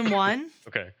maybe season 1.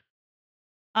 Okay.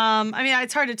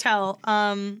 It's hard to tell.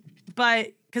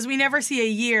 But because we never see a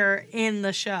year in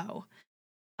the show.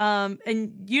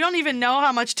 And you don't even know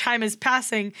how much time is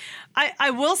passing. I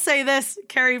will say this,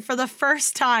 Carrie, for the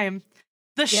first time,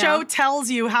 the show tells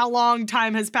you how long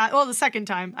time has passed. Well, the second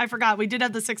time. I forgot. We did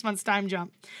have the 6 months time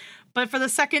jump. But for the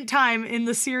second time in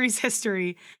the series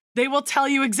history, they will tell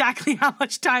you exactly how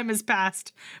much time has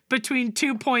passed between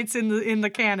 2 points in the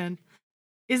canon.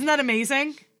 Isn't that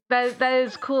amazing? That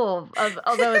is cool.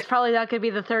 Although it's probably not going to be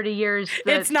the 30 years.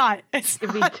 It's not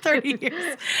 30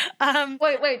 years.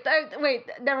 Wait.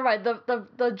 Never mind.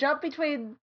 The jump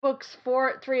between books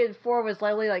 3 and 4 was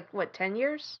likely like what, 10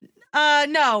 years?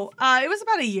 No. It was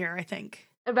about a year, I think.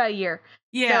 About a year.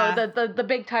 Yeah. So the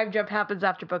big time jump happens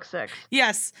after book 6.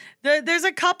 Yes. There's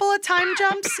a couple of time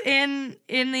jumps in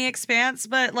The Expanse,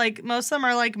 but like most of them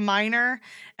are like minor,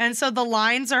 and so the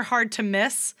lines are hard to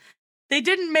miss. They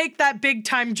didn't make that big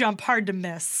time jump hard to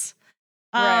miss.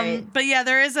 Right. But yeah,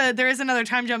 there is another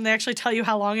time jump. They actually tell you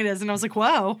how long it is, and I was like,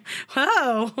 whoa,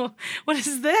 what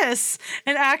is this?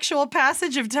 An actual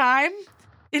passage of time?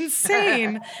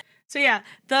 Insane. So yeah,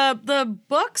 the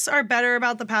books are better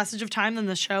about the passage of time than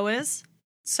the show is.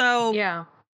 So yeah,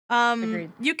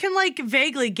 agreed. You can like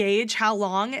vaguely gauge how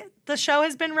long the show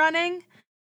has been running.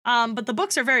 But the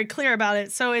books are very clear about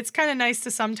it, so it's kind of nice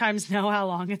to sometimes know how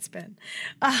long it's been.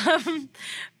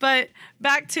 But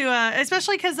back to,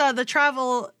 especially because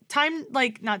the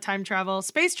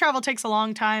space travel takes a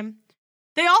long time.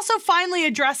 They also finally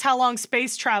address how long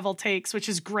space travel takes, which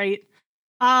is great.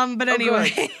 But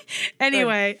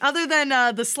anyway, other than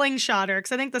the slingshotter,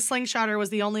 because I think the slingshotter was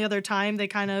the only other time they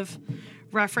kind of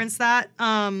referenced that.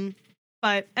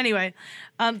 But anyway,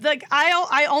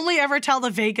 I only ever tell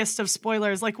the vaguest of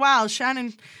spoilers. Like, wow,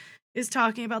 Shannon is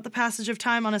talking about the passage of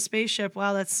time on a spaceship.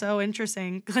 Wow, that's so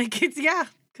interesting. Like, it's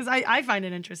because I find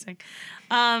it interesting.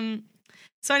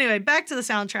 So anyway, back to the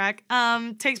soundtrack.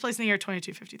 Takes place in the year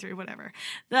 2253, whatever.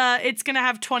 It's going to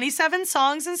have 27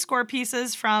 songs and score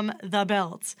pieces from The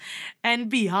Build and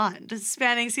beyond,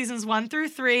 spanning seasons 1 through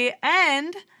 3,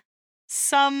 and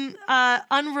some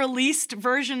unreleased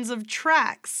versions of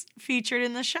tracks featured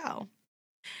in the show.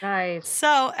 Nice.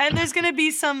 So, and there's going to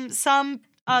be some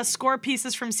score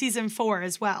pieces from season 4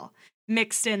 as well,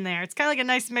 mixed in there. It's kind of like a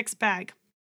nice mixed bag.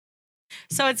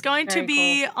 So it's going to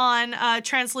be on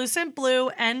translucent blue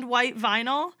and white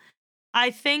vinyl.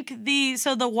 I think the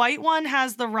white one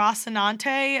has the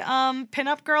Rocinante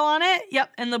pinup girl on it.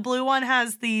 Yep, and the blue one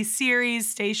has the Sirius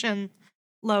station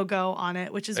logo on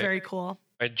it, which is very cool.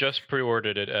 I just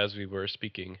pre-ordered it as we were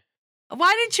speaking.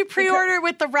 Why didn't you pre-order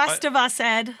with the rest of us,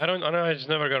 Ed? I don't know. I just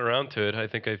never got around to it. I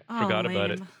think I forgot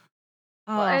about it.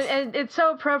 Oh. Well, and it's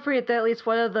so appropriate that at least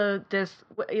one of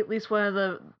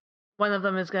them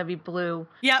is going to be blue.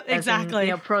 Yep,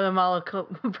 exactly. In,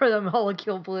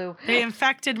 protomolecule blue. They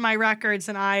infected my records,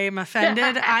 and I am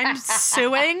offended. I'm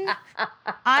suing.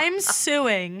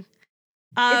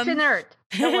 It's inert.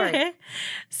 Don't worry.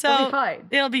 So it'll be fine.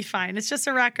 It'll be fine. It's just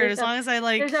a record. As long as I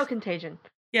like. There's no contagion.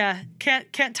 Yeah,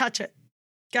 can't touch it.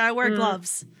 Gotta wear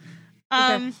gloves.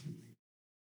 Okay.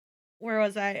 Where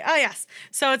was I? Oh, yes.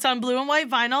 So it's on blue and white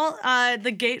vinyl.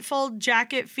 The gatefold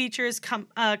jacket features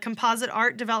composite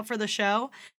art developed for the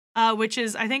show, which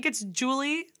is, I think it's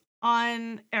Julie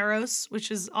on Eros,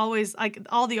 which is always, like,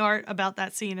 all the art about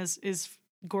that scene is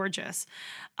gorgeous.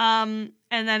 And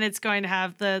then it's going to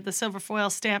have the silver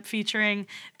foil stamp featuring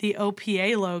the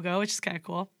OPA logo, which is kind of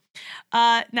cool.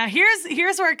 Now,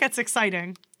 here's where it gets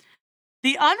exciting.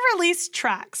 The unreleased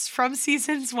tracks from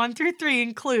seasons 1 through 3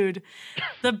 include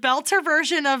the belter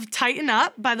version of "Tighten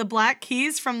Up" by the Black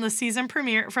Keys from the series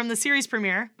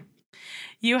premiere.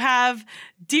 You have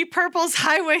Deep Purple's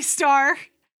 "Highway Star,"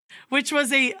 which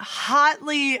was a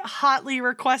hotly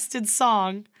requested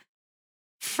song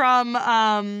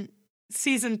from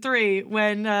season 3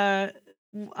 when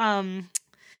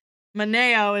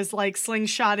Maneo is like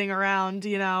slingshotting around,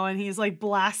 and he's like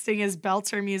blasting his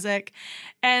belter music.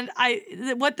 And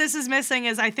what this is missing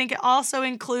is I think it also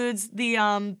includes the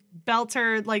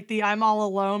belter, like the "I'm All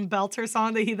Alone" belter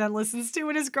song that he then listens to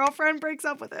when his girlfriend breaks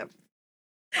up with him.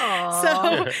 Aww,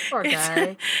 so poor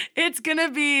guy. It's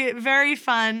gonna be very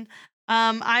fun.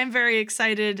 I'm very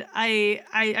excited.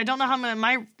 I don't know how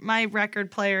my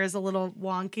record player is a little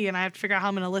wonky, and I have to figure out how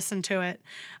I'm gonna listen to it.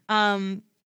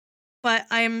 But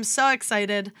I'm so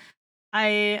excited.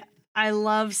 I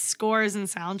love scores and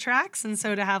soundtracks, and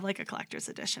so to have like a collector's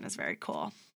edition is very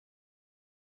cool.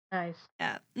 Nice.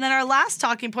 Yeah. And then our last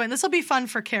talking point, this will be fun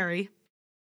for Carrie.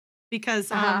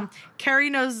 Because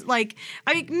Carrie knows, like,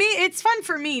 it's fun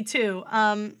for me too.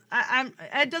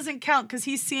 It doesn't count because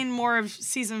he's seen more of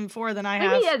season 4 than I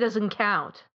have. Maybe it doesn't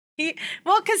count.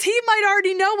 Because he might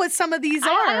already know what some of these are.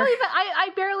 I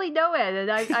barely know it,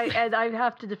 and I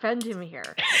have to defend him here.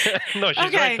 No,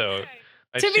 she's right though.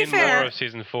 I've seen more of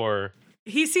season 4.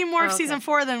 He's seen more of season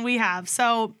 4 than we have.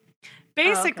 So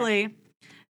basically,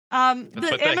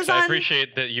 but Amazon. I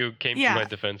appreciate that you came to my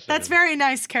defense. That's very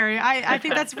nice, Carrie. I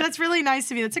think that's really nice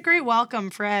of you. That's a great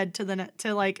welcome, Fred, to the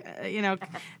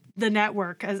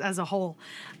network as a whole.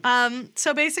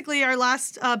 So basically, our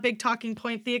last big talking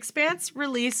point: The Expanse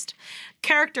released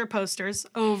character posters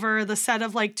over the set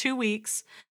of like 2 weeks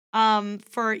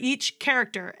for each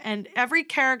character, and every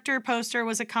character poster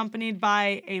was accompanied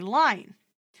by a line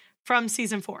from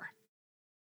season 4.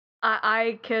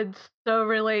 I could so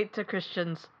relate to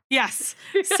Christians. Yes.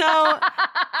 So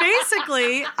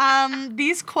basically,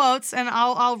 these quotes, and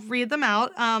I'll read them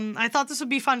out. I thought this would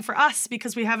be fun for us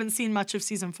because we haven't seen much of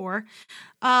season 4,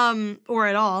 or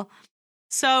at all.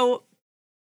 So,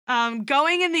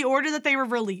 going in the order that they were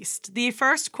released, the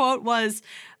first quote was,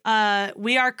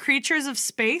 "We are creatures of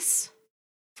space,"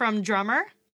 from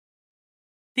Drummer.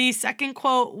 The second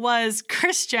quote was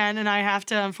Christian, and I have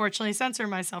to unfortunately censor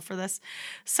myself for this.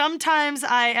 "Sometimes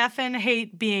I effing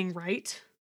hate being right."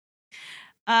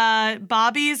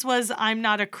 Bobby's was "I'm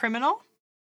not a criminal."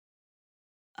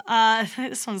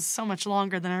 This one's so much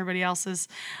longer than everybody else's.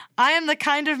 I am the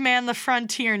kind of man the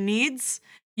frontier needs.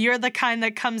 You're the kind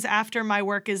that comes after my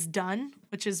work is done,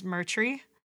 which is Murtry.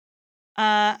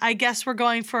 I guess we're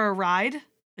going for a ride,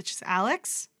 which is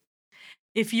Alex.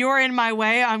 If you're in my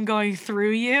way, I'm going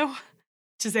through you,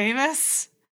 which is Amos.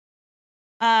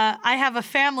 I have a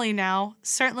family now,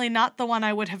 certainly not the one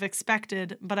I would have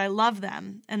expected, but I love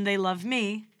them, and they love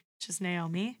me, which is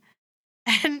Naomi.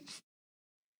 And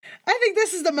I think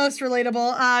this is the most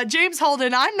relatable. James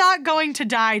Holden, I'm not going to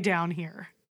die down here.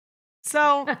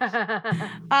 So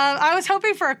I was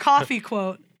hoping for a coffee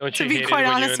quote. Don't you to be hate quite it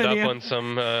when honest you end with up you. on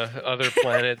some other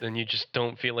planet and you just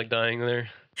don't feel like dying there?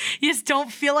 You just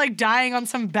don't feel like dying on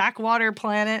some backwater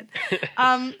planet.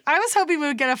 I was hoping we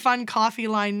would get a fun coffee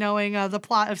line knowing the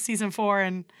plot of season 4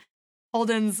 and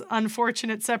Holden's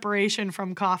unfortunate separation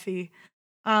from coffee.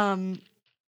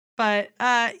 But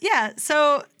yeah,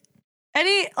 so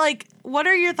what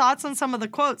are your thoughts on some of the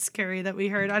quotes, Carrie, that we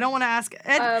heard? I don't want to ask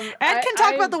Ed. Ed can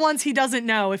talk about the ones he doesn't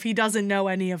know if he doesn't know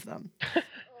any of them.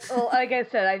 Well, like I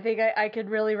said, I think I could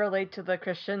really relate to the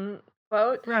Christian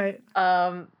quote. Right.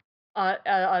 On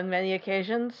many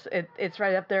occasions, it's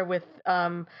right up there with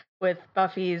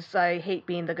Buffy's "I hate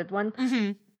being the good one."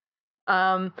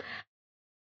 Mm-hmm.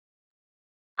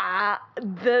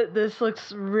 This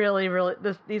looks really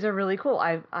these are really cool.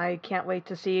 I can't wait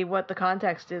to see what the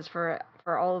context is for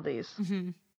all of these.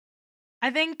 Mm-hmm. I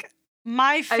think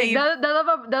my favorite. None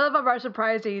of them are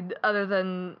surprising, other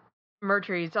than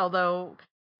Murtry's. Although,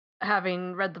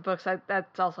 having read the books,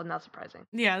 that's also not surprising.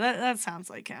 Yeah, that sounds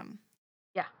like him.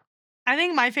 Yeah, I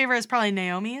think my favorite is probably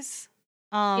Naomi's.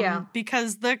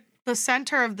 Because the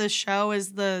center of the show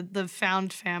is the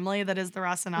found family that is the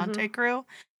Rocinante crew.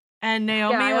 And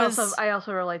Naomi I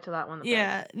also relate to that one.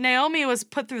 Naomi was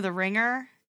put through the ringer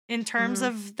in terms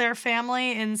of their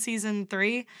family in season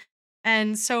 3.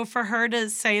 And so for her to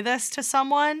say this to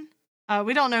someone,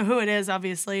 we don't know who it is,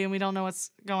 obviously, and we don't know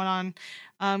what's going on,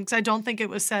 because I don't think it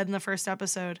was said in the first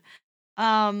episode.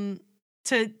 To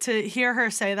hear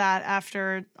her say that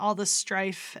after all the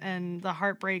strife and the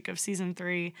heartbreak of season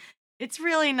 3, it's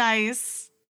really nice.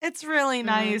 It's really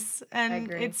nice,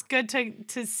 and it's good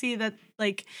to see that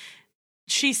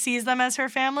she sees them as her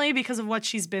family because of what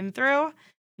she's been through,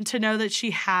 and to know that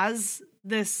she has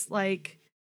this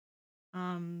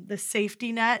the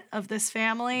safety net of this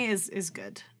family is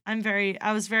good.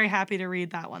 I was very happy to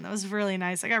read that one. That was really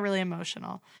nice. I got really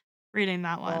emotional reading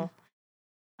that one.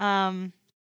 I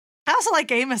also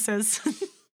like Amos's.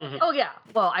 Oh yeah.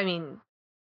 Well, I mean,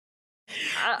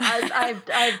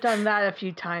 I've done that a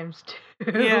few times too.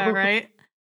 Yeah, right.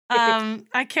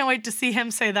 I can't wait to see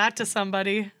him say that to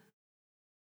somebody.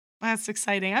 That's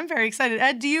exciting. I'm very excited.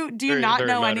 Ed, do you not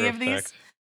know any of these?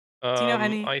 Do you know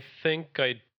any? I think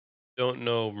I don't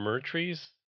know Murtry's.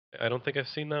 I don't think I've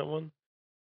seen that one.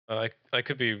 I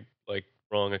could be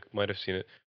wrong. I might have seen it,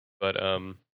 but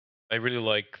I really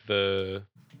like the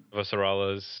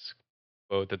Vasarala's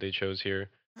quote that they chose here.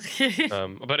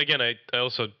 But again, I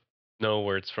also know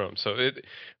where it's from. So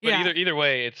either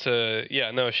way, it's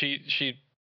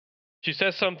she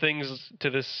says some things to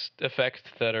this effect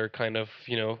that are kind of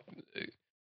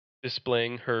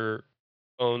displaying her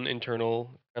own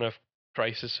internal kind of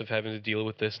crisis of having to deal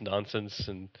with this nonsense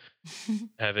and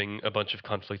having a bunch of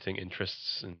conflicting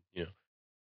interests, and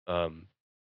I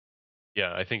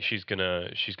think she's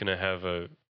gonna have a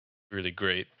really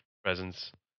great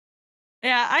presence.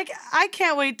 Yeah, I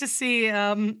can't wait to see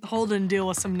Holden deal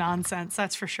with some nonsense.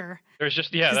 That's for sure. There's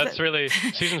just that's really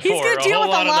season 4. He's gonna deal with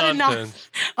a lot of nonsense.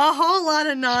 A whole lot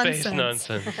of nonsense. Space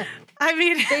nonsense. I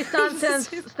mean, space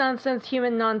nonsense,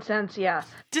 human nonsense. Yeah,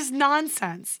 just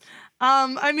nonsense.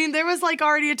 I mean, there was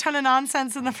already a ton of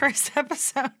nonsense in the first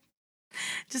episode.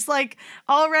 Just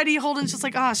already Holden's just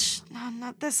no,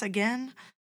 not this again.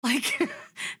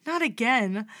 Not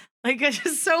again. It's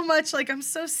just so much, I'm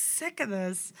so sick of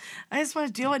this. I just want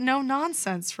to deal with no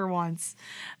nonsense for once.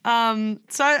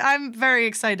 So I'm very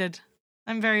excited.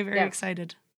 I'm very, very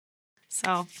excited.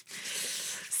 So,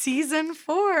 season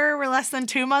 4, we're less than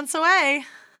 2 months away.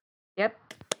 Yep,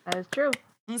 that is true.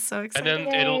 I'm so excited. And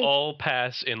then it'll all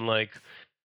pass in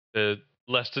the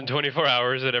less than 24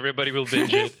 hours that everybody will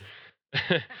binge it.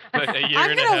 But a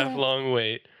year and a half long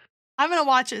wait. I'm going to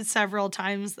watch it several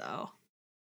times, though.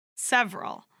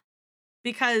 Several.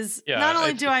 Because not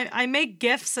only do I make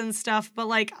GIFs and stuff,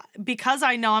 but because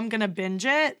I know I'm going to binge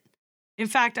it. In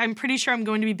fact, I'm pretty sure I'm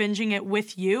going to be binging it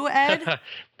with you, Ed.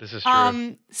 This is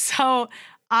true. So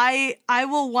I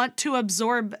will want to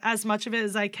absorb as much of it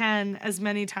as I can, as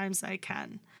many times as I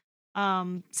can.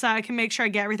 So I can make sure I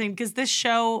get everything, because this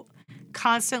show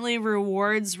constantly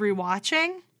rewards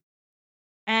rewatching.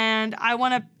 and I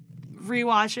want to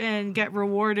rewatch and get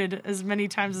rewarded as many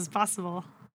times as possible.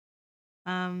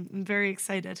 I'm very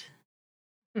excited.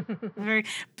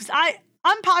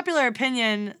 Unpopular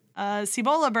opinion,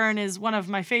 Cibola Burn is one of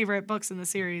my favorite books in the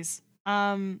series.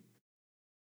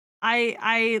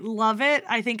 I love it.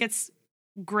 I think it's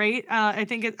great.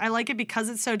 I like it because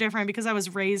it's so different, because I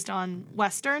was raised on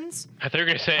Westerns. I thought you were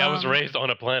going to say I was raised on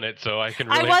a planet, so I can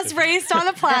relate. I was raised on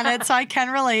a planet, so I can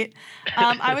relate.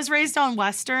 I was raised on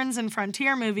Westerns and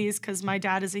frontier movies because my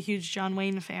dad is a huge John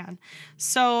Wayne fan.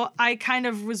 So I kind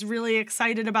of was really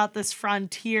excited about this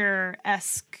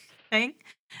frontier-esque thing.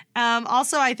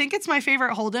 Also, I think it's my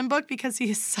favorite Holden book because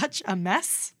he is such a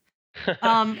mess.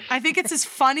 I think it's his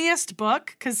funniest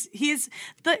book because in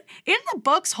the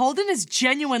books, Holden is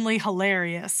genuinely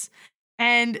hilarious.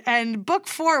 And book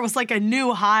 4 was like a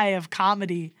new high of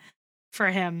comedy for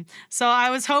him. So I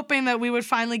was hoping that we would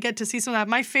finally get to see some of that.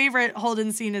 My favorite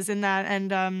Holden scene is in that.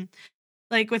 And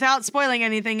without spoiling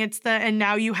anything, it's the "and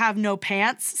now you have no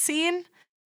pants" scene.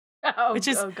 Which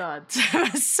is God.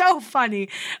 so funny.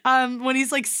 When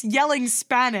he's like yelling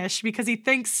Spanish because he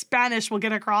thinks Spanish will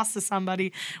get across to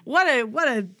somebody. What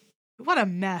a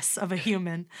mess of a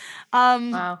human.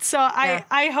 Wow. So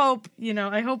I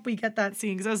hope we get that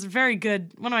scene because it was very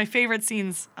good. One of my favorite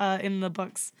scenes in the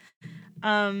books.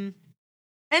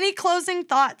 Any closing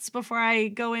thoughts before I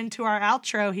go into our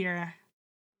outro here?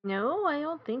 No, I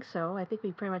don't think so. I think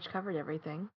we pretty much covered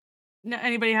everything. No,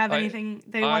 anybody have anything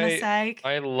they want to say?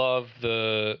 I love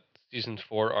the season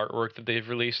 4 artwork that they've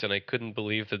released, and I couldn't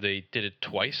believe that they did it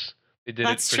twice. They did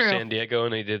it for San Diego,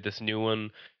 and they did this new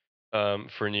one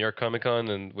for New York Comic Con,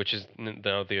 and which is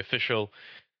now the official.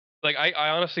 Like I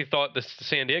honestly thought the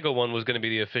San Diego one was going to be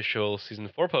the official season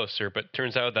 4 poster, but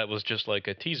turns out that was just like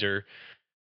a teaser.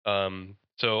 And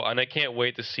I can't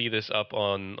wait to see this up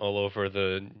on all over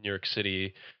the New York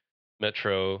City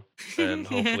metro and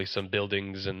hopefully some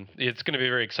buildings, and it's going to be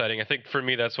very exciting. I think for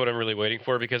me that's what I'm really waiting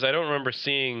for, because I don't remember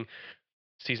seeing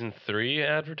season 3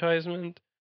 advertisement.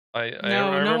 I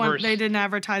remember they didn't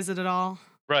advertise it at all.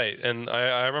 Right, and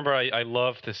I remember I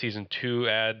loved the season 2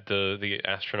 ad, the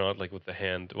astronaut like with the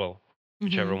hand, well,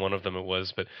 whichever one of them it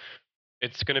was, but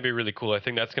it's going to be really cool. I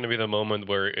think that's going to be the moment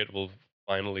where it will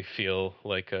finally feel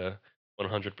like a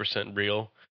 100%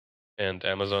 real. And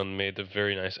Amazon made a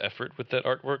very nice effort with that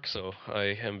artwork, so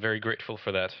I am very grateful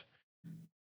for that.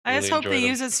 I just hope they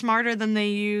use it smarter than they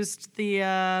used the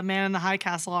Man in the High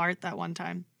Castle art that one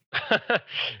time.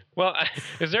 Well,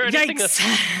 is there anything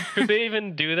could they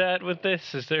even do that with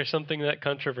this? Is there something that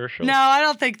controversial? No, I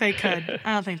don't think they could.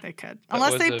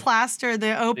 Unless they plaster the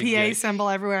OPA symbol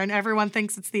everywhere and everyone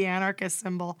thinks it's the anarchist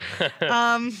symbol.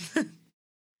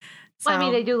 Well, I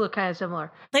mean, they do look kind of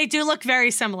similar. They do look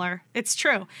very similar. It's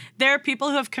true. There are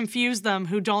people who have confused them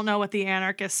who don't know what the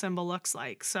anarchist symbol looks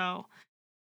like. So,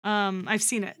 I've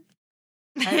seen it.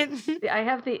 I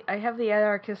have the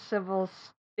anarchist symbol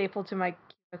stapled to my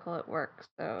cubicle at work.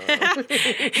 So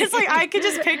it's like I could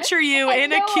just picture you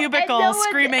in a cubicle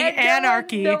screaming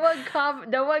anarchy. No one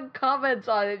comments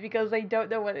on it because they don't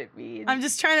know what it means.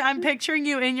 I'm picturing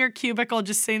you in your cubicle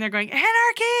just sitting there going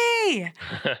anarchy.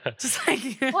 Just like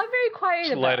well, I'm very quiet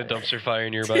just about light a it. dumpster fire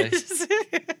nearby.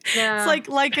 It's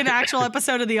like an actual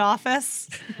episode of The Office.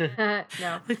 No.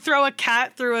 They throw a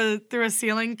cat through a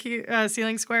ceiling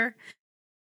square.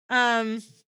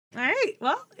 All right.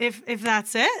 Well, if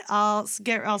that's it, I'll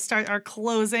start our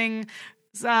closing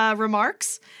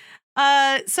remarks.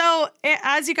 So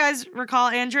as you guys recall,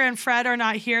 Andrea and Fred are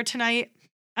not here tonight.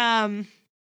 Andrea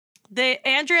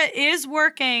is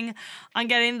working on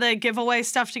getting the giveaway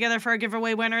stuff together for our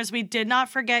giveaway winners. We did not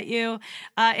forget you.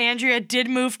 Andrea did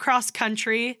move cross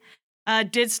country.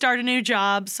 Did start a new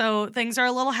job, so things are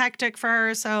a little hectic for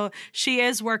her, so she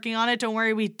is working on it. Don't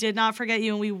worry, we did not forget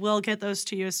you, and we will get those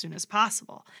to you as soon as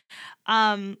possible.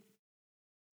 Going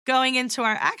into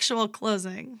our actual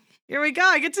closing. Here we go.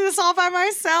 I get to do this all by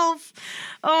myself.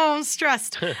 Oh, I'm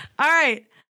stressed. All right.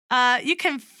 You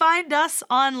can find us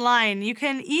online. You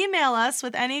can email us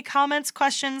with any comments,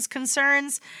 questions,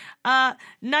 concerns,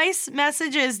 nice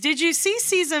messages. Did you see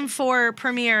season 4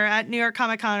 premiere at New York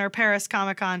Comic Con or Paris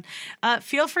Comic Con?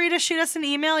 Feel free to shoot us an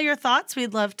email, your thoughts.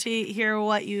 We'd love to hear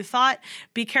what you thought.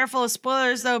 Be careful of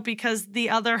spoilers, though, because the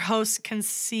other hosts can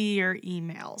see your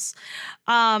emails.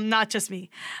 Not just me.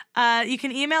 You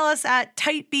can email us at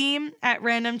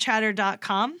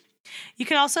tightbeam@randomchatter.com. You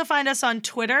can also find us on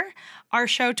Twitter. Our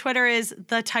show Twitter is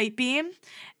The Tight Beam,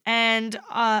 and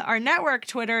our network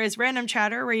Twitter is Random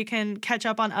Chatter, where you can catch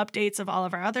up on updates of all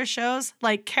of our other shows,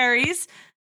 like Carrie's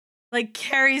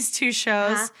 2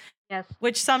 shows, yes,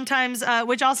 which sometimes,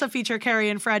 which also feature Carrie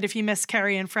and Fred. If you miss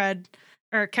Carrie and Fred,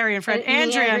 or Carrie and Fred,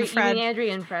 Andrea and Fred.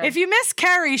 Andrea and Fred. If you miss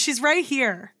Carrie, she's right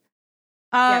here.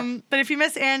 Yes. But if you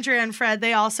miss Andrea and Fred,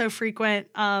 they also frequent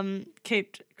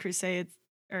Cape Crusade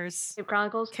or Cape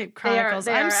Chronicles. Cape Chronicles.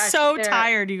 I'm so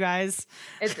tired, you guys.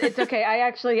 It's okay. I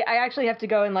actually have to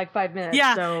go in like 5 minutes.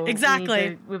 Yeah, so exactly. We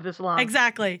need to move this along.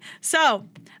 Exactly. So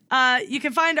you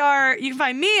can find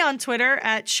me on Twitter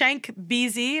at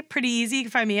ShankBeezy. Pretty easy. You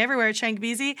can find me everywhere at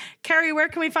ShankBeezy. Carrie, where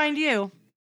can we find you?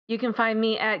 You can find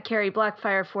me at Carrie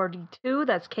Blackfire42.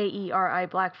 That's Keri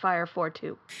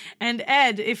Blackfire42. And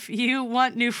Ed, if you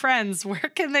want new friends, where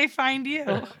can they find you?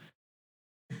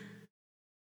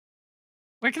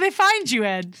 Where can they find you,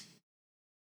 Ed?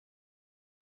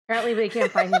 Apparently they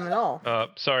can't find him at all.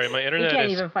 Sorry, my internet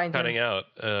is cutting out.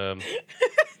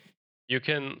 You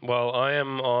can,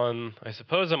 I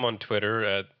suppose I'm on Twitter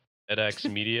at EDAX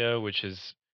Media, which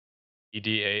is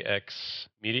EDAX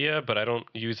Media, but I don't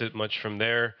use it much from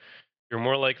there. You're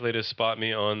more likely to spot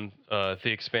me on The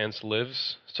Expanse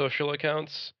Lives social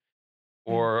accounts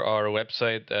or our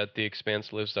website at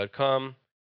theexpanselives.com.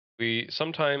 We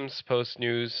sometimes post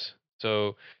news,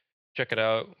 so check it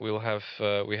out. We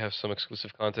have some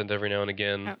exclusive content every now and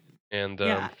again, and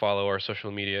follow our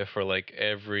social media for like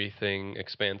everything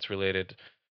Expanse related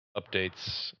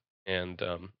updates and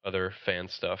other fan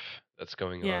stuff that's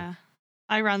going on.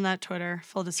 I run that Twitter,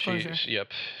 full disclosure. Yep,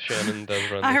 Shannon does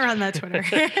run I run that Twitter.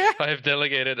 I have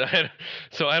delegated,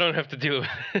 so I don't have to deal with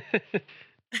it.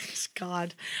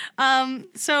 God.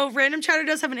 So Random Chatter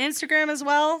does have an Instagram as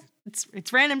well.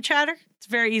 It's Random Chatter. It's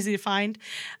very easy to find.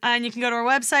 And you can go to our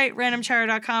website,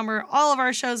 randomchatter.com, where all of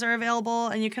our shows are available,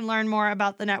 and you can learn more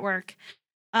about the network.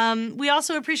 We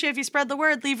also appreciate if you spread the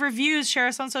word, leave reviews, share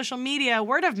us on social media.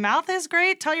 Word of mouth is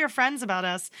great. Tell your friends about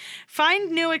us.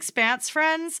 Find new Expanse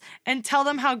friends and tell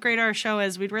them how great our show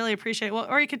is. We'd really appreciate it. Well,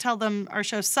 or you could tell them our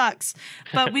show sucks,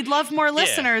 but we'd love more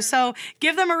listeners. So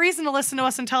give them a reason to listen to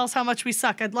us and tell us how much we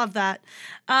suck. I'd love that.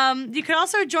 You can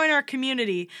also join our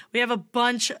community. We have a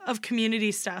bunch of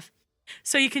community stuff.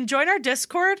 So you can join our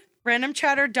Discord.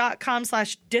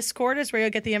 randomchatter.com/Discord is where you'll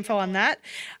get the info on that.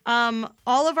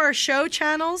 All of our show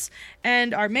channels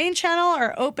and our main channel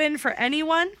are open for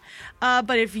anyone.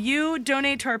 But if you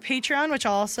donate to our Patreon, which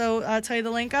I'll also tell you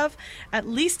the link of, at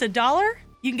least $1,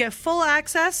 you can get full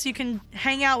access. You can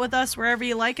hang out with us wherever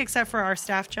you like, except for our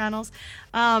staff channels.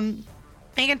 And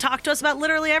you can talk to us about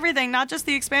literally everything, not just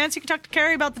The Expanse. You can talk to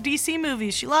Carrie about the DC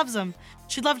movies. She loves them.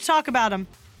 She'd love to talk about them.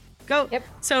 Go. Yep.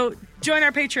 So join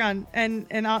our Patreon, and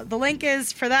the link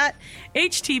is for that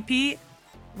http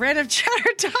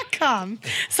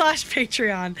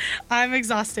randomchatter.com/Patreon. I'm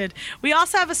exhausted. We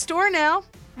also have a store now,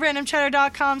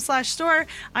 randomchatter.com/store.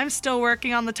 I'm still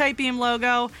working on the Typebeam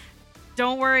logo.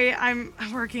 Don't worry, I'm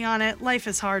working on it. Life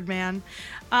is hard, man.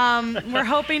 We're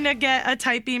hoping to get a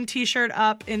Typebeam t-shirt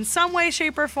up in some way,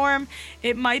 shape, or form.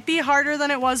 It might be harder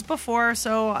than it was before,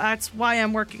 so that's why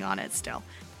I'm working on it still.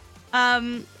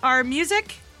 Our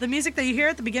music, the music that you hear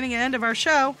at the beginning and end of our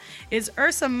show, is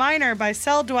Ursa Minor by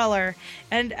Cell Dweller.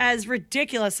 And as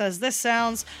ridiculous as this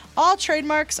sounds, all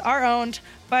trademarks are owned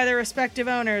by their respective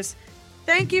owners.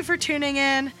 Thank you for tuning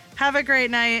in. Have a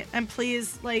great night. And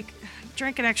please,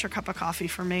 drink an extra cup of coffee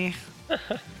for me.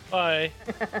 Bye.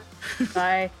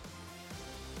 Bye.